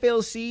the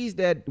NFL sees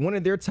that one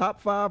of their top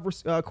 5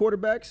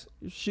 quarterbacks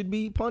should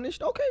be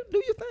punished, okay,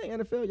 do your thing,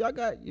 NFL. Y'all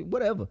got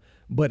whatever.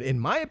 But in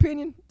my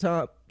opinion,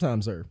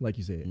 time served, like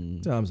you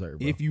said, time served.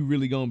 Bro. If you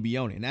really gonna be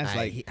on it, and that's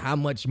like, how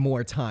much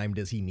more time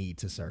does he need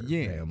to serve?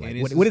 Yeah, fam? and Like,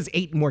 it's what is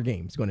 8 more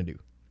games going to do?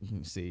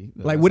 see,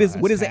 Like, that's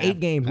what is half- 8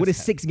 games? What that's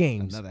is 6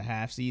 games? Another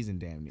half season,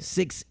 damn near.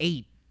 6,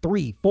 8,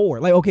 3, 4.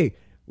 Like, okay,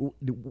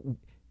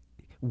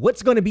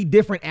 what's going to be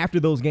different after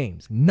those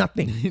games?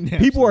 Nothing.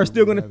 People are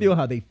still going to feel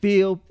how they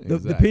feel. The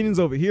Exactly. opinions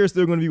over here are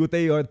still going to be what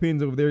they are. The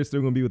opinions over there are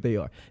still going to be what they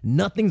are.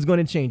 Nothing's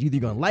going to change. Either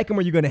you're going to like them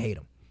or you're going to hate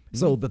them.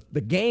 So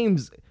the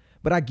games,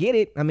 but I get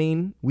it. I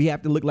mean, we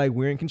have to look like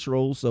we're in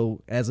control.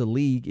 So as a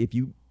league, if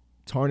you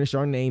tarnish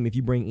our name, if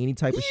you bring any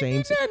type of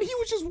shame to He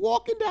was just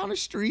walking down the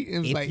street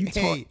and was like,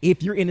 hey.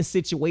 if you're in a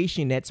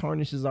situation that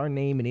tarnishes our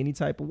name in any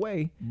type of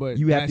way, But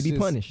you have that's to be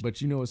just- punished.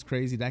 But what's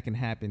crazy? That can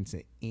happen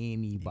to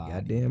anybody.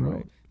 Goddamn bro.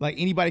 right. Like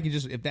anybody can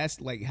just, if that's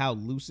like how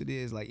loose it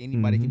is, like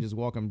anybody Mm-hmm. can just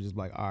walk up and just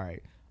be like, all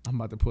right, I'm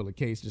about to pull a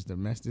case just to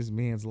mess this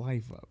man's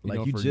life up.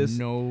 Like, you for just-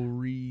 no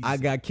reason. I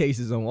got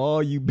cases on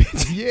all you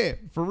bitches. yeah,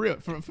 for real,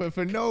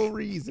 for no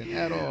reason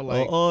at all.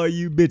 Like, On all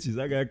you bitches,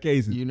 I got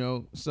cases.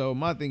 so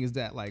my thing is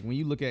that, like, when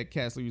you look at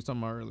Kessler, you was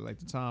talking about earlier, like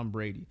the Tom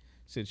Brady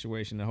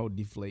situation, the whole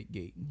deflate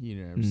gate.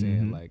 You know what I'm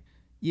saying? Mm-hmm. Like,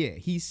 yeah,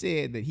 he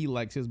said that he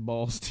likes his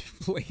balls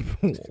deflated.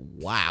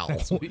 Wow.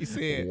 That's what he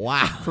said.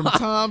 Wow. From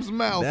Tom's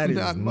mouth, That is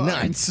not mine.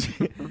 nuts.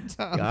 From Tom's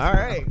All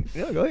right.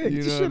 Yeah, go ahead.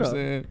 You Get your know shit what I'm up.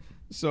 saying?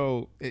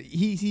 So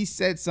he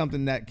said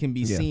something that can be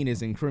Yeah. seen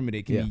as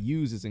incriminating, can Yeah. be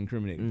used as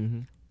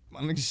incriminating. Mm-hmm.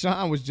 I think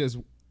Sean was just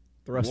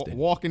Thrusting.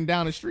 walking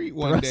down the street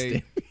one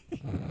day,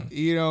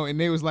 and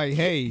they was like,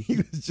 "Hey, He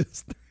was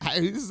just.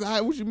 this is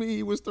what you mean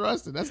he was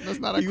thrusting? That's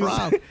not a He was-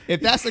 crime.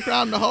 If that's a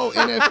crime, the whole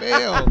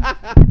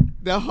NFL,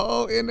 the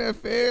whole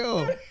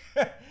NFL."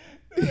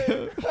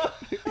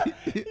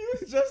 He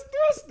was just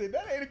thrusting.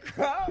 That ain't a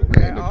crime,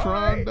 man. Ain't a All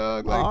crime, right.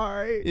 dog. Like, All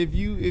right. If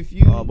you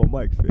Oh,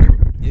 my mic failed.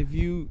 if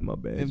you My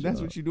bad, if that's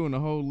y'all. what you do in the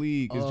whole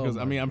league, is Oh because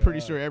I my mean I'm pretty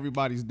God. sure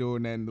everybody's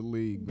doing that in the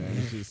league, man.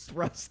 It's just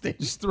Thrusting.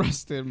 just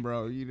thrusting,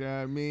 bro. You know what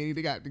I mean?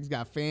 They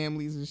got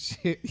families and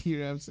shit. You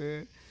know what I'm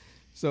saying?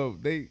 So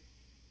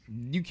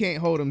you can't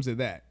hold them to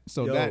that.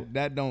 So Yo,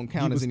 that don't He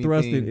count was as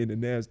thrusting anything. in a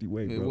nasty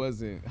way, bro. It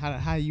wasn't.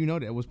 How you know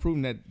that? It was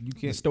proven that you The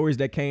can't. stories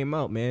that came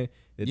out, man.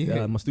 That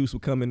Yeah. Mastus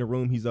would come in the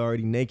room. He's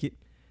already naked,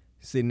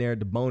 sitting there.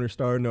 The boner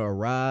starting to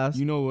arise.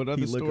 You know what other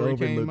he look story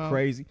over and came look out?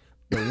 crazy.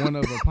 The one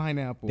of a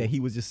pineapple. That he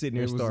was just sitting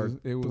there, It was start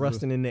it was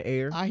thrusting in the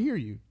air. I hear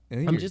you. I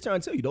hear I'm you. just trying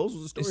to tell you, those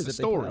were the stories It's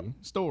a that they put out.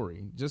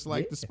 story, just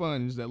like the Yeah.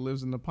 sponge that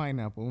lives in the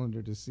pineapple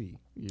under the sea.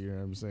 You know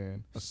what I'm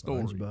saying? A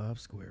story.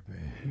 SpongeBob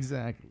SquarePants.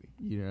 Exactly.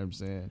 You know what I'm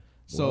saying?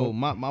 So Well,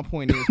 my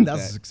point is with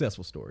That's a that,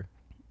 successful story.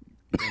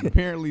 and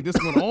apparently this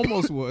one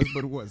almost was,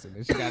 but it wasn't.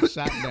 And she got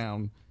shot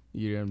down.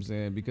 You know what I'm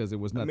saying? Because it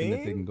was nothing that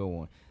they mean- can go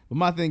on. But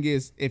my thing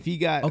is, if he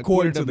got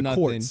According acquitted to of the nothing,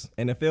 courts,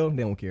 NFL,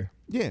 they don't care.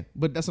 yeah,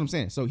 but that's what I'm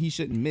saying. So he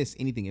shouldn't miss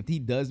anything. If he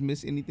does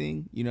miss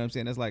anything, you know what I'm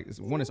saying? That's like,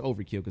 one, it's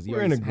overkill because he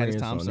We're in already had his agreeance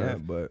time on served.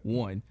 that, but-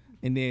 One,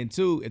 and then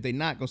two, if they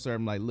not gonna serve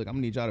him, like, look, I'm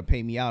gonna need y'all to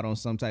pay me out on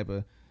some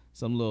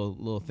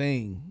little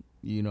thing,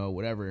 you know,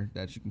 whatever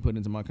that you can put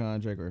into my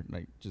contract or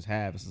like just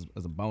have as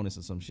a bonus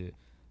or some shit.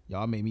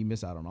 Y'all made me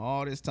miss out on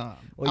all this time.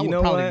 Well, I you would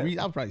know probably what?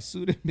 I would probably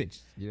sue them bitches.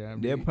 You know what I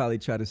They'll mean? probably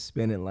try to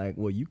spin it like,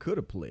 well, you could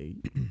have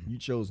played. You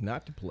chose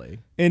not to play.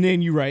 And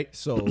then you're right.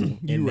 So in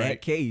You that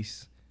right.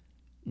 case,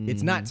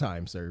 it's not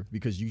time served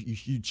because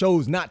you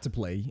chose not to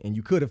play and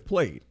you could have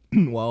played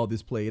while all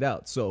this played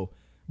out. So,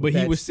 But with he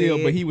that was still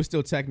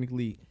said,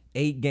 technically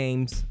 8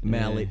 games,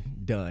 mallet,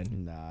 done.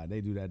 Nah, they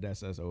do that.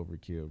 That's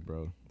overkill,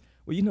 bro.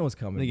 Well, you know what's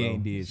coming, Nigga bro.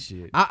 ain't did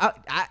shit.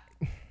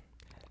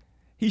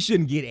 He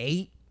shouldn't get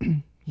 8.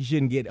 He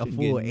shouldn't get a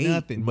full Get 8.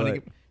 nothing. But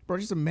Nigga, bro,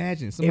 just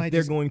imagine somebody if they're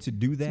just, going to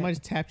do that, somebody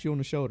just tapped you on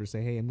the shoulder,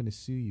 say, "Hey, I'm going to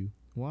sue you."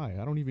 Why?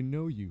 I don't even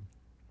know you.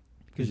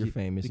 because you're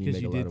famous and you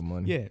make a lot of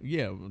money.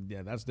 Yeah.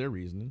 That's their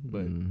reasoning.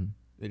 But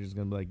they're just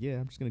gonna be like, "Yeah,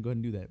 I'm just gonna go ahead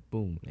and do that."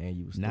 Boom. And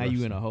you was Now you in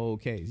thrusting. a whole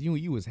case.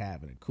 You was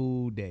having a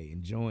cool day,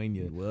 enjoying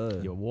You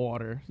was. your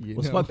water. You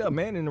What's know? fucked up,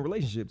 man, in a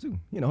relationship too.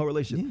 You know, whole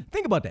relationship.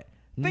 Think about that.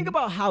 Think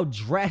about how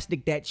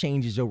drastic that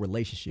changes your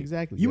relationship.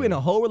 Exactly, You yeah. in a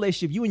whole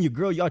relationship, you and your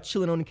girl, y'all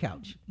chilling on the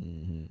couch.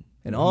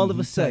 And all of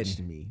a He sudden, touched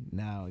me.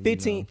 Now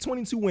 15,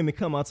 22 women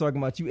come out talking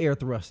about you air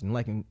thrusting.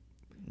 Like,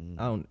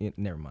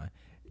 never mind.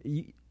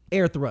 You,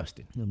 air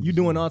thrusting. You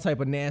doing all type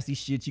of nasty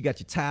shit. You got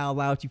your towel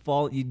out.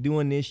 You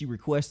doing this. You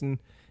requesting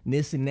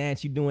this and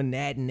that. You doing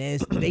that and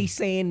this. They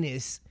saying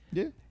this.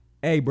 Yeah.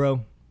 Hey,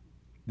 bro,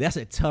 that's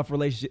a tough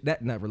relationship.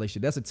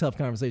 That's a tough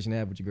conversation to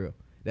have with your girl.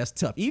 That's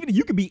tough. Even if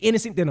you could be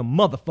innocent than a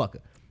motherfucker.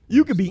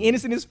 You could be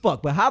innocent as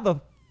fuck, but how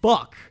the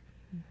fuck?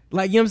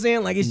 Like, you know what I'm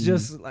saying? Like, it's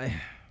just like.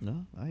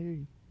 No, I hear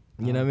you.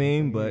 You know what I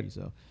mean?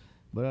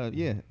 But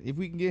yeah, if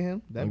we can get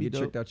him, that'd be get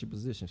dope. tricked out your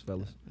positions,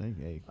 fellas.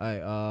 Hey. All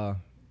right,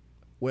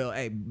 well,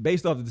 hey,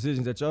 based off the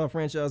decisions that y'all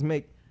franchise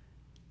make,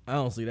 I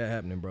don't see that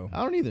happening, bro.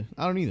 I don't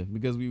either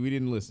because we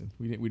didn't listen.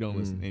 We don't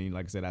listen. And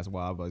like I said, that's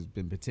why I've always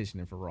been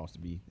petitioning for Ross to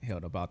be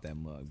held about that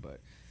mug.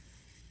 But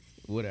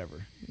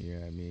whatever, you know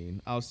what I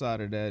mean. Outside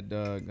of that,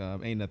 Doug,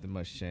 ain't nothing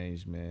much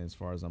changed, man. As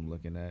far as I'm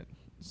looking at,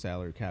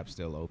 salary cap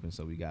still open,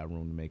 so we got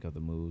room to make other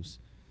moves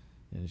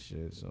and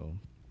shit. So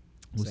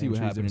we'll see what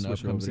happens in the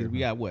upcoming season. We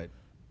got what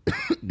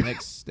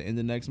the end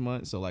of next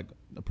month. So like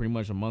pretty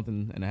much a month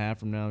and a half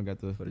from now, we got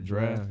the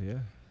draft. Yeah,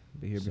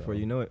 be here before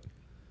you know it.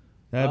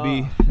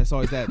 That's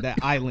always that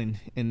island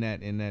in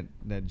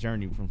that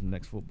journey from the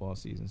next football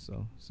season.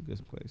 So it's a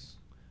good place.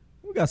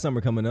 We got summer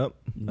coming up.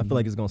 I feel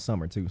like it's gonna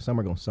summer too.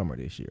 Summer gonna summer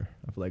this year.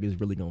 I feel like it's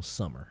really gonna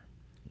summer.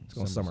 It's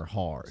gonna summer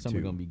hard. Summer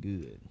too. gonna be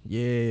good.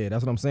 Yeah,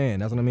 that's what I'm saying.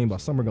 That's what I mean by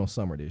summer gonna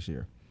summer this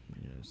year.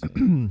 You know what I'm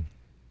saying?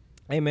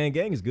 Hey man,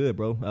 gang is good,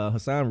 bro.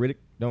 Hassan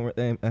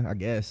Riddick, I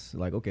guess.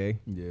 Like, okay,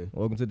 Yeah.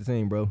 welcome to the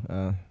team, bro.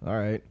 All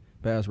right,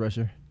 pass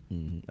rusher.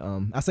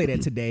 Mm-hmm. I say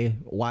that today.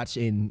 Watch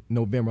in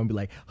November, I'm be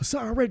like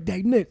Hassan Riddick,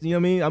 that nigga. You know what I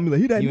mean? I'm be like,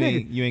 he that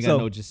nigga. You ain't got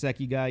no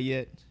Jaceki guy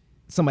yet.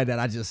 Somebody that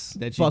I just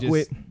That you fuck just-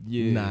 with.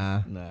 yeah,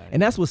 Nah. nah.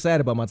 And that's what's sad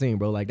about my team,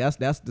 bro. Like that's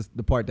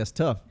the part that's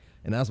tough.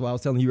 And that's why I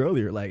was telling you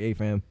earlier, like, hey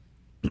fam,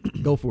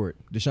 go for it.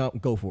 Deshaun,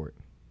 go for it.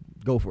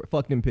 Go for it.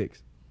 Fuck them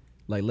picks.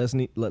 Like Les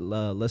Snead,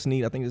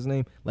 I think is his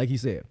name. Like he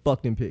said,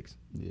 fuck them picks.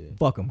 Yeah.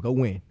 Fuck them. Go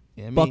win.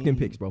 Yeah, I Fuck mean, them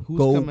picks, bro. Who's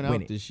Go coming win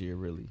out it. this year,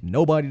 really?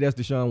 Nobody that's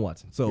Deshaun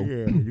Watson. So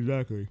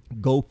exactly.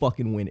 go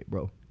fucking win it,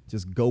 bro.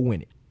 Just go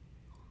win it.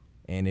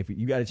 And if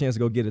you got a chance to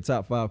go get a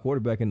top 5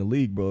 quarterback in the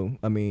league, bro,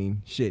 I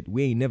mean, shit,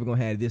 we ain't never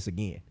gonna have this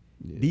again.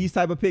 Yeah. These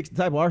type of picks, the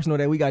type of arsenal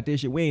that we got this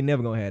shit, we ain't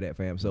never gonna have that,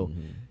 fam. So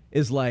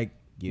it's like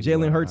Get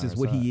him Jalen on Hurts our is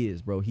what side. he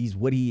is, bro. He's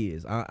what he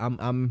is.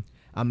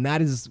 I'm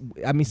not as.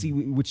 I mean, see,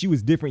 with you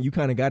is different. You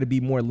kind of got to be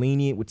more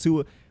lenient with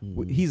Tua.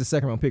 He's a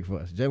second round pick for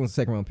us. Jalen's a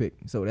second round pick,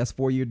 so that's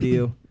 4-year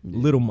deal.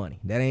 Little money.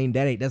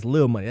 That's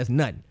little money. That's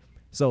nothing.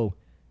 So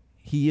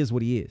he is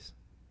what he is.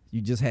 You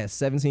just had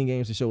 17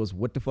 games to show us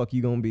what the fuck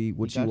you gonna be,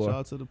 what Got you are.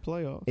 y'all to the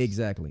playoffs.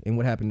 Exactly. And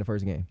what happened in the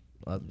first game?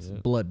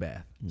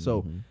 Bloodbath.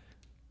 So Mm-hmm.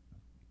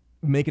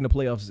 making the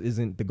playoffs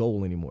isn't the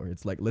goal anymore.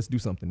 It's like, let's do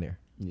something there.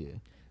 Yeah.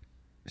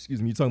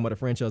 Excuse me, you're talking about a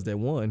franchise that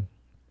won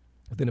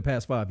within the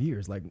past 5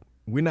 years. Like,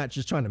 we're not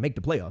just trying to make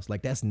the playoffs.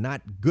 Like, that's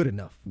not good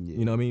enough. Yeah.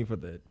 You know what I mean? For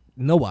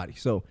nobody.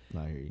 So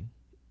I hear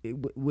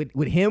you.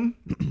 with him,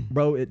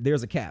 bro,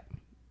 there's a cap.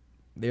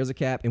 There's a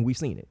cap, and we've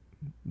seen it.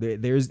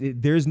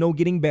 There's no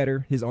getting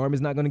better. His arm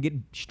is not going to get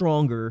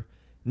stronger.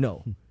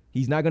 No.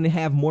 He's not going to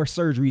have more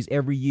surgeries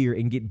every year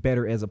and get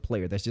better as a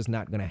player. That's just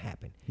not going to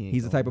happen.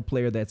 He's the type of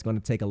player that's going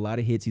to take a lot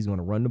of hits. He's going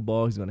to run the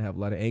ball. He's going to have a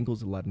lot of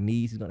ankles, a lot of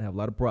knees. He's going to have a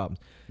lot of problems.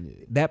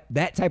 Yeah.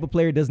 That type of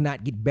player does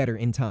not get better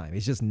in time.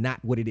 It's just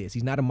not what it is.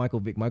 He's not a Michael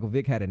Vick. Michael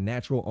Vick had a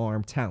natural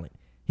arm talent.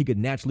 He could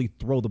naturally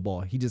throw the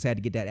ball. He just had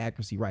to get that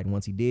accuracy right. And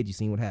once he did, you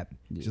seen what happened.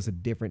 It's just a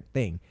different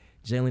thing.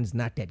 Jalen's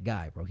not that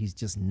guy, bro. He's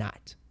just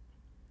not.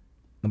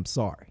 I'm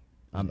sorry.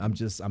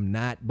 I'm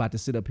not about to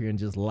sit up here and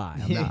just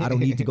lie. I don't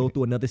need to go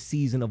through another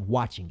season of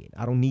watching it.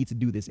 I don't need to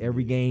do this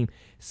every game,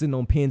 sitting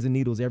on pins and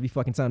needles every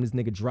fucking time this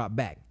nigga drop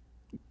back.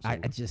 So I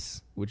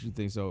just what you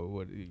think? So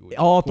what?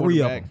 all 3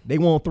 of quarterback? them. They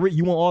want 3.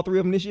 You want all 3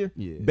 of them this year?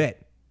 Yeah.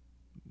 Bet.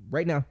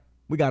 Right now,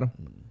 we got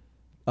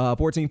them.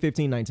 14,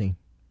 15, 19.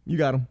 You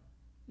got them.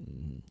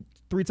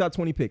 3 top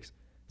 20 picks.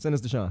 Send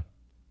us Deshaun.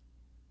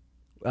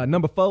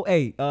 Number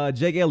 4,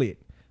 Jake Elliott.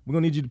 We're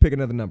going to need you to pick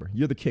another number.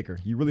 You're the kicker.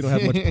 You really don't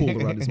have much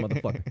pull around this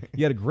motherfucker.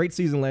 You had a great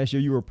season last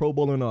year. You were a Pro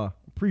Bowler and all.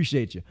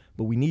 Appreciate you.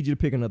 But we need you to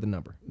pick another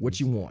number. What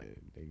you want?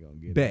 They gonna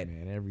get Bet. it,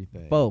 man.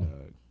 Everything. 4. dog.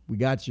 We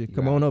got you.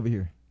 Come got on it. over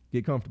here.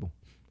 Get comfortable.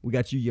 We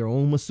got you your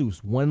own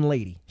masseuse. One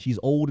lady. She's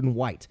old and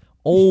white.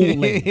 Old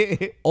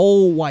lady.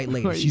 Old white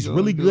lady. Why you She's gonna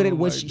really do good at them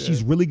what like she's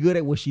that? really good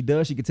at what she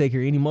does. She can take care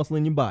of any muscle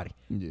in your body.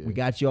 Yeah. We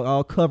got you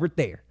all covered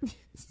there.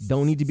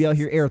 Don't need to be out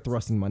here air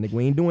thrusting, my nigga.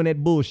 We ain't doing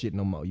that bullshit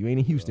no more. You ain't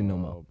in Houston no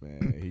more. Oh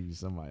man,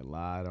 somebody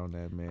lied on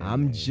that man.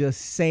 I'm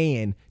just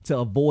saying to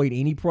avoid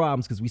any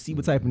problems because we see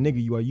what type of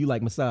nigga you are. You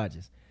like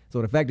massages.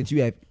 So the fact that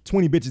you have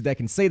 20 bitches that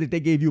can say that they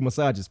gave you a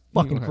massage is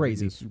fucking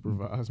crazy.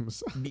 Supervised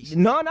massage.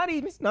 No, not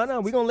even. No.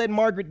 We're going to let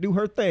Margaret do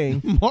her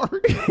thing. Mark.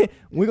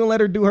 We're going to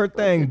let her do her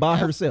thing by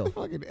herself.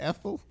 Fucking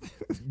Ethel.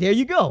 There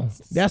you go.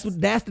 That's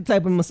the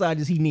type of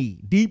massages he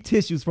need. Deep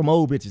tissues from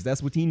old bitches.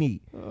 That's what he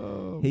need.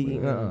 Oh,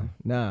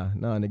 Nah,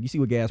 nigga. You see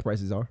what gas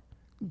prices are?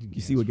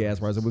 You see what gas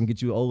prices are. We can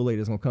get you an old lady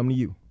that's going to come to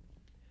you.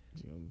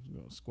 You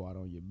gonna squat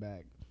on your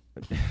back.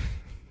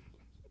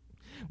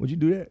 Would you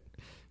do that?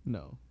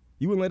 No.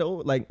 You wouldn't let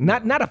old like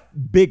not a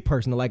big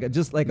person, like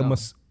just like No.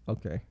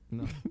 okay.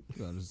 No.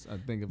 I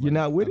think of You're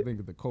not with I it? think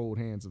of the cold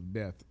hands of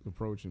death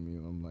approaching me,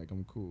 and I'm like,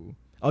 I'm cool.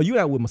 Oh, you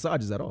not with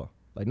massages at all?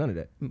 Like none of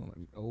that? You know,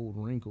 like old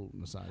wrinkled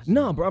massage.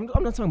 No, bro. I'm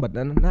not talking about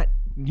that. Not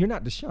you're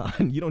not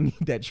Deshaun. You don't need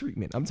that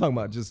treatment. I'm talking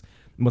about just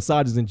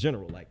massages in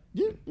general. Like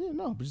Yeah,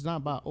 no, but it's not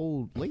about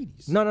old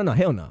ladies. no,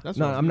 hell no. That's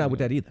No, what I'm I'm not saying. with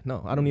that either.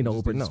 No, I don't need no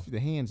old person. No, The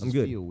hands I'm just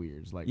good. feel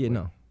weird. It's like Yeah, what,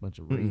 no. bunch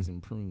of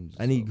raisin prunes.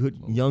 I need good,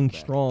 on young, the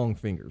back. strong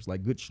fingers.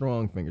 Like good,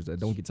 strong fingers that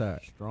don't get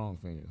tired. Strong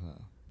fingers, huh?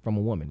 From a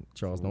woman,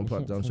 Charles. Don't try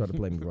to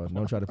play me, bro.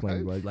 Don't try to play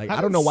me, bro. Like I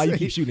I don't know didn't why you say-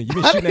 keep shooting. You've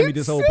I been shooting at me didn't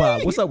this whole say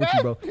pod. What's up with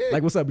you, bro? that.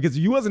 Like what's up? Because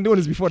you wasn't doing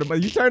this before. You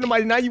turned to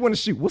somebody now. You want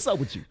to shoot. What's up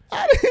with you?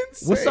 I didn't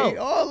say. What's up?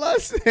 All I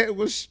said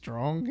was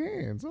strong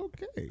hands.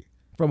 Okay.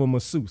 From a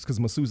masseuse, because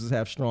masseuses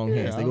have strong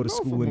hands. They I go to know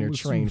school from and a they're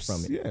trained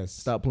from masseuse, it. Yes.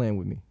 Stop playing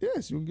with me.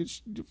 Yes, you can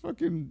get your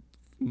fucking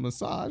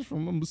massage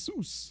from a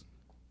masseuse.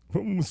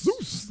 From a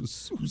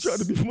masseuse. You trying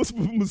to be from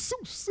a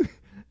masseuse.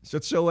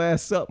 Shut your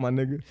ass up, my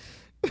nigga.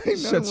 Ain't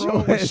Shut nothing your wrong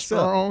with ass up.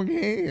 strong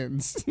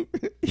hands.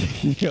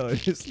 Yo,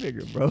 this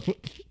nigga, bro.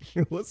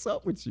 What's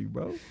up with you,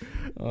 bro?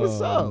 What's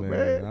Oh, up,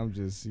 man? I'm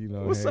just,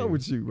 What's up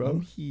with you, bro?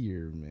 I'm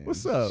here, man.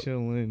 What's Just up?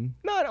 Chilling.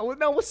 No,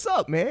 what's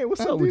up, man? What's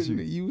up with you?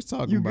 You was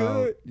talking You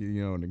about good? you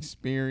know an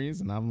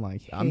experience, and I'm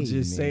like, I'm hey,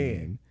 just man.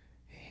 saying.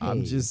 I'm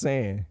Hey. just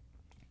saying.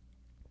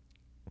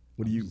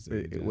 What do I'm you just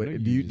saying, what, I know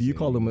do you you just do you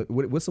call saying.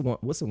 them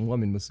what's a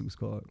woman masseuse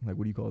called? Like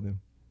what do you call them?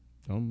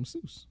 I'm a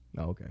masseuse.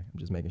 Oh, okay. I'm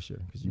just making sure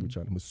because you were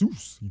trying to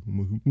masseuse.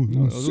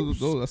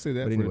 No, I say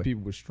that But for anyway. the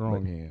people with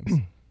strong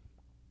hands.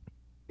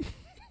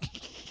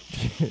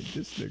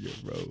 This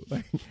nigga, bro.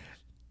 Like,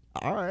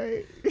 all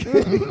right.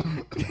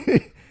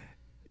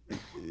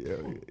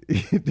 Yo,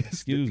 this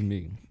Excuse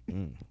me.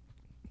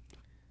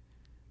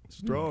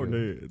 strong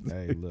hands.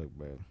 Hey, look,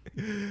 man.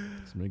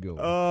 Let me go.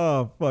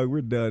 Oh fuck,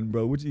 we're done,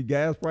 bro. What you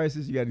gas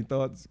prices? You got any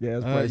thoughts?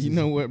 Gas prices? You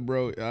know what,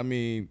 bro? I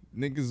mean,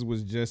 niggas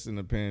was just in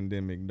a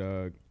pandemic,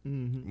 dog.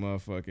 Mm-hmm.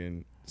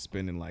 Motherfucking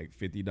spending like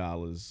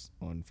 $50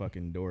 on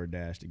fucking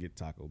DoorDash to get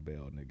Taco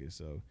Bell, nigga.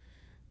 So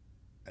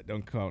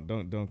don't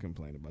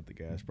complain about the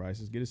gas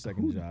prices. Get a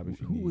second job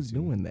if you who need was to.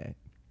 doing that?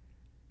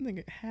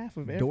 Nigga, half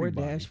of everybody.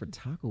 DoorDash for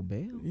Taco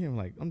Bell? Yeah,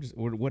 like I'm just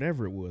or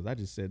whatever it was. I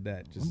just said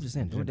that. I'm just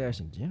saying DoorDash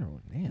in general.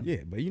 Damn. Yeah,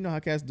 but you know how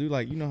cats do,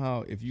 like, you know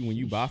how when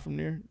you buy from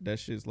there, that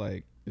shit's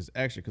like it's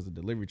extra because the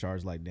delivery charge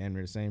is like damn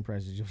near the same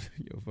price as your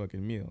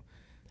fucking meal.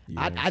 You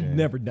know what I'm I've saying?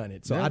 never done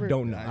it, so I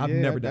don't know. I've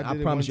never done. I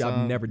did it promise you, one I've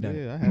time. never done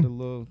it. Yeah, I had a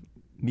little.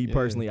 Me yeah.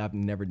 personally, I've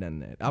never done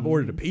that. I've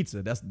ordered a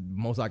pizza. That's the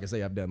most I can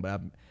say I've done.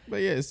 But But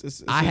yeah,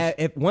 it's I had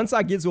if once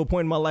I get to a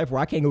point in my life where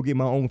I can't go get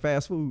my own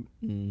fast food,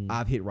 Mm.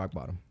 I've hit rock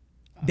bottom.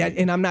 That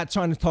and I'm not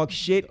trying to talk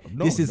shit.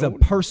 No, this is no, a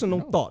personal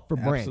no, thought for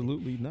Brandon.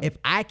 absolutely not. If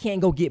I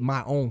can't go get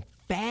my own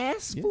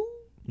fast Yeah. food,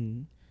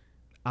 Mhm.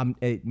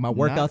 my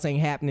workouts ain't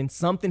happening.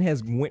 Something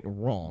has went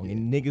wrong,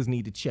 and niggas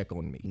need to check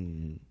on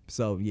me.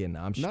 So yeah,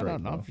 I'm straight. No,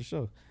 bro. for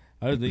sure.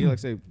 I just think, like I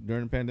say,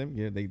 during the pandemic,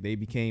 yeah, they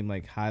became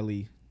like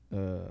highly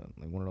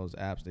like one of those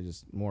apps. They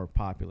just more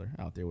popular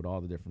out there with all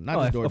the different,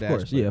 not just DoorDash, of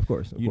course, but, yeah, of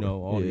course. you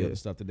know, all the Yeah. other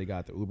stuff that they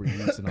got, the Uber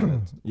Eats and all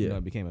that. Yeah. You know,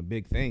 it became a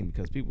big thing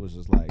because people was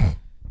just like,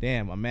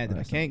 damn, I'm mad that I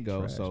That's can't not go,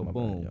 trash, so my bad,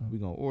 boom, yo. we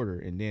gonna order.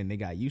 And then they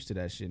got used to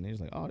that shit, and they was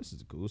like, oh, this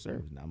is a cool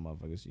service. Now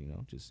motherfuckers, you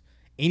know, just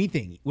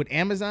anything with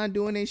Amazon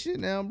doing their shit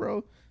now,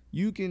 bro.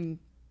 You can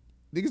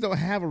niggas don't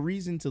have a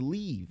reason to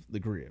leave the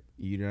crib.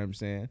 You know what I'm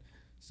saying?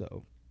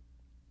 So,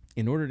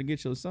 in order to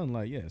get your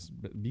sunlight, yes,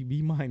 but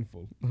be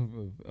mindful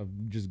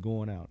of just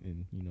going out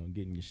and, you know,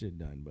 getting your shit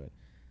done. But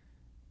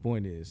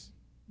point is,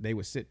 they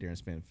would sit there and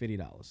spend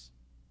 $50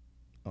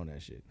 on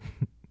that shit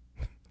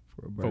For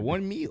a for burger.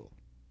 one meal.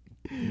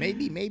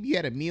 Maybe you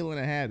had a meal and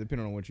a half,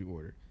 depending on what you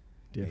ordered.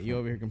 Yeah, you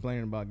over here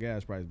complaining about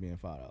gas prices being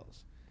 $5.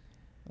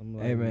 I'm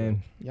like, Hey,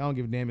 man. y'all don't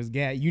give a damn. It's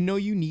gas. You know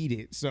you need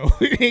it, so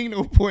it ain't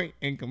no point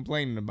in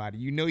complaining about it.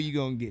 You know you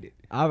gonna get it.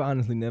 I've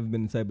honestly never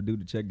been the type of dude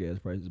to check gas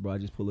prices, bro. I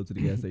just pull up to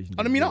the gas station.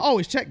 I mean, I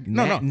always check.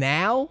 No.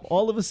 Now,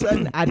 all of a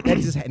sudden, I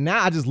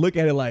just look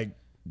at it like,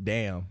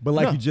 damn. But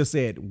like No. you just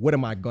said, what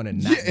am I gonna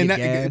not Yeah, get and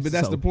gas? but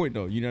that's So the point,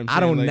 though. You know what I'm I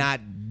saying? don't Like,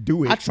 not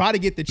do it. I try to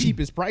get the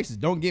cheapest prices.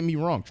 Don't get me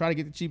wrong. Try to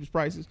get the cheapest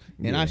prices.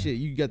 And Yeah.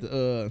 you got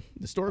the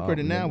store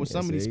credit now with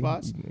some of these see?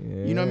 spots.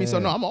 You know what I mean? So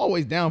no, Yeah. I'm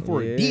always down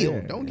for a deal. Yeah,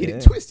 Don't get yeah.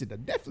 it twisted. I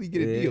definitely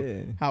get a Yeah.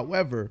 deal.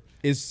 However,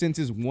 since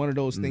it's one of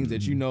those things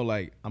that you know,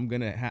 like I'm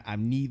gonna I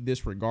need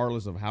this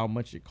regardless of how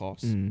much it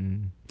costs.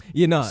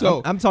 Yeah, no.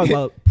 So, I'm talking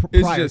about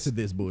it's prior just- to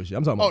this bullshit.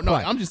 I'm talking Oh, about. no,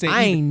 prior. I'm just saying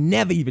I even- ain't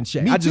never even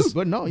checked. Me I too, just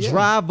but no, yeah.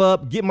 drive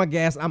up, get my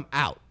gas. I'm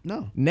out.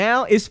 No.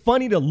 Now it's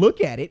funny to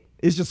look at it.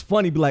 It's just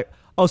funny. Be like,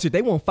 oh shit,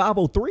 they want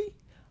 503.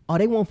 Oh,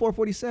 they want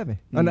 447.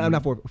 Oh, no, I'm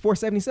not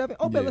 477.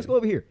 Oh, bet Yeah. let's go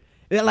over here.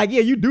 And like,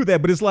 yeah, you do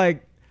that, but it's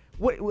like,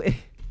 what?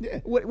 Yeah.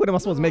 What am I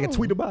supposed to make a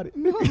tweet about it?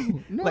 No,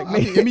 Like, I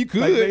mean, you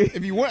could like,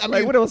 if you want. I like,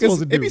 mean, what am I supposed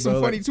to do? It'd be some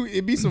bro? funny Like,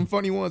 it'd be some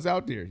funny ones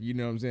out there. You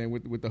know what I'm saying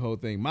with the whole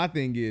thing. My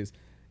thing is,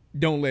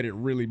 don't let it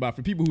really bother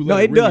for people who no,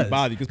 let it it really does.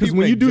 bother you Because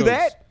when you do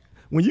that,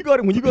 when you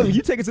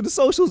take it to the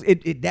socials,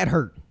 that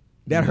hurt.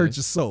 That hurts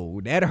your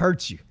soul. That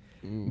hurts you.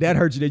 That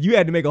hurt you. That you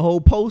had to make a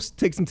whole post,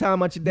 take some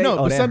time out your day. No, Oh,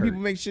 but that some hurt.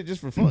 people make shit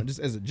just for fun, just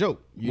as a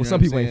joke. You Well, know some what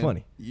I'm people ain't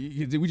saying?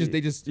 funny.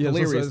 They just Yeah,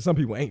 hilarious. some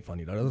people ain't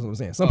funny though. That's what I'm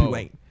saying. Some people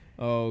ain't,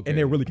 Oh, okay. and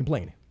they're really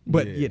complaining.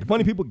 But Yeah. yeah, the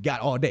funny people got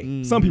all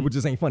day. Some people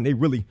just ain't funny. They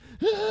really,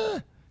 you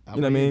know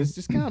what I mean?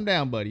 Just calm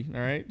down, buddy. All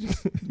right,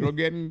 just go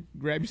get and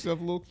grab yourself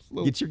a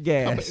little Get your cup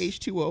gas. of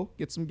H2O,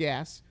 get some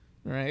gas.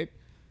 All right,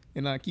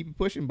 and keep it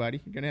pushing,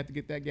 buddy. You're gonna have to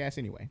get that gas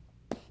anyway.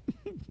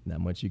 Not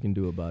much you can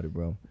do about it,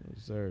 bro.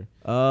 Yes, sir.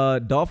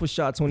 Dolph was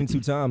shot 22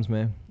 times,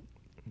 man.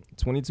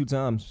 22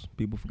 times.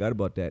 People forgot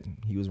about that.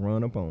 He was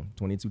run up on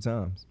 22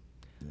 times.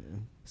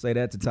 Say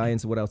that to tie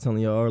into what I was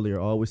telling y'all earlier.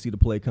 Always see the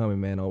play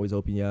coming, man. Always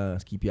open your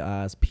eyes. Keep your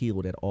eyes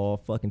peeled at all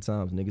fucking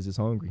times. Niggas is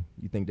hungry.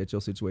 You think that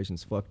your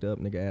situation's fucked up,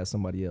 nigga, ask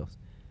somebody else.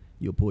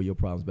 You'll pull your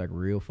problems back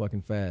real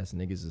fucking fast.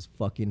 Niggas is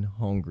fucking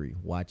hungry.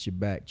 Watch your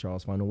back.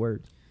 Charles, final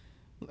words.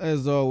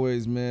 As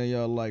always, man,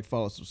 y'all like,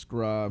 follow,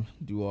 subscribe,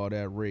 do all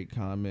that, rate,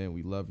 comment.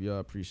 We love y'all.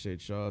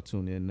 Appreciate y'all.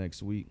 Tune in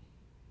next week.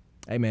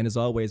 Hey, man, as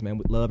always, man,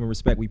 with love and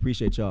respect, we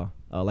appreciate y'all.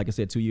 Like I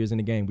said, 2 years in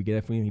the game, we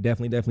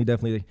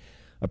definitely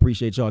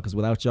appreciate y'all, because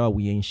without y'all,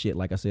 we ain't shit,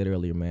 like I said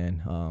earlier,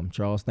 man.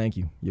 Charles, thank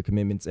you. Your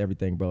commitment's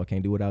everything, bro. I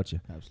can't do it without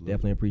you. Absolutely.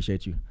 Definitely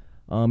appreciate you.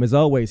 As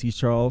always, he's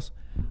Charles.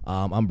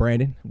 I'm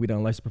Brandon. We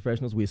done Licensed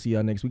Professionals. We'll see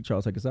y'all next week.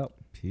 Charles, take us out.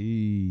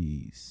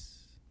 Peace.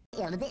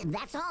 Yeah,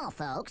 that's all,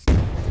 folks. Then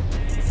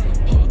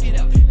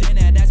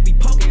that ass be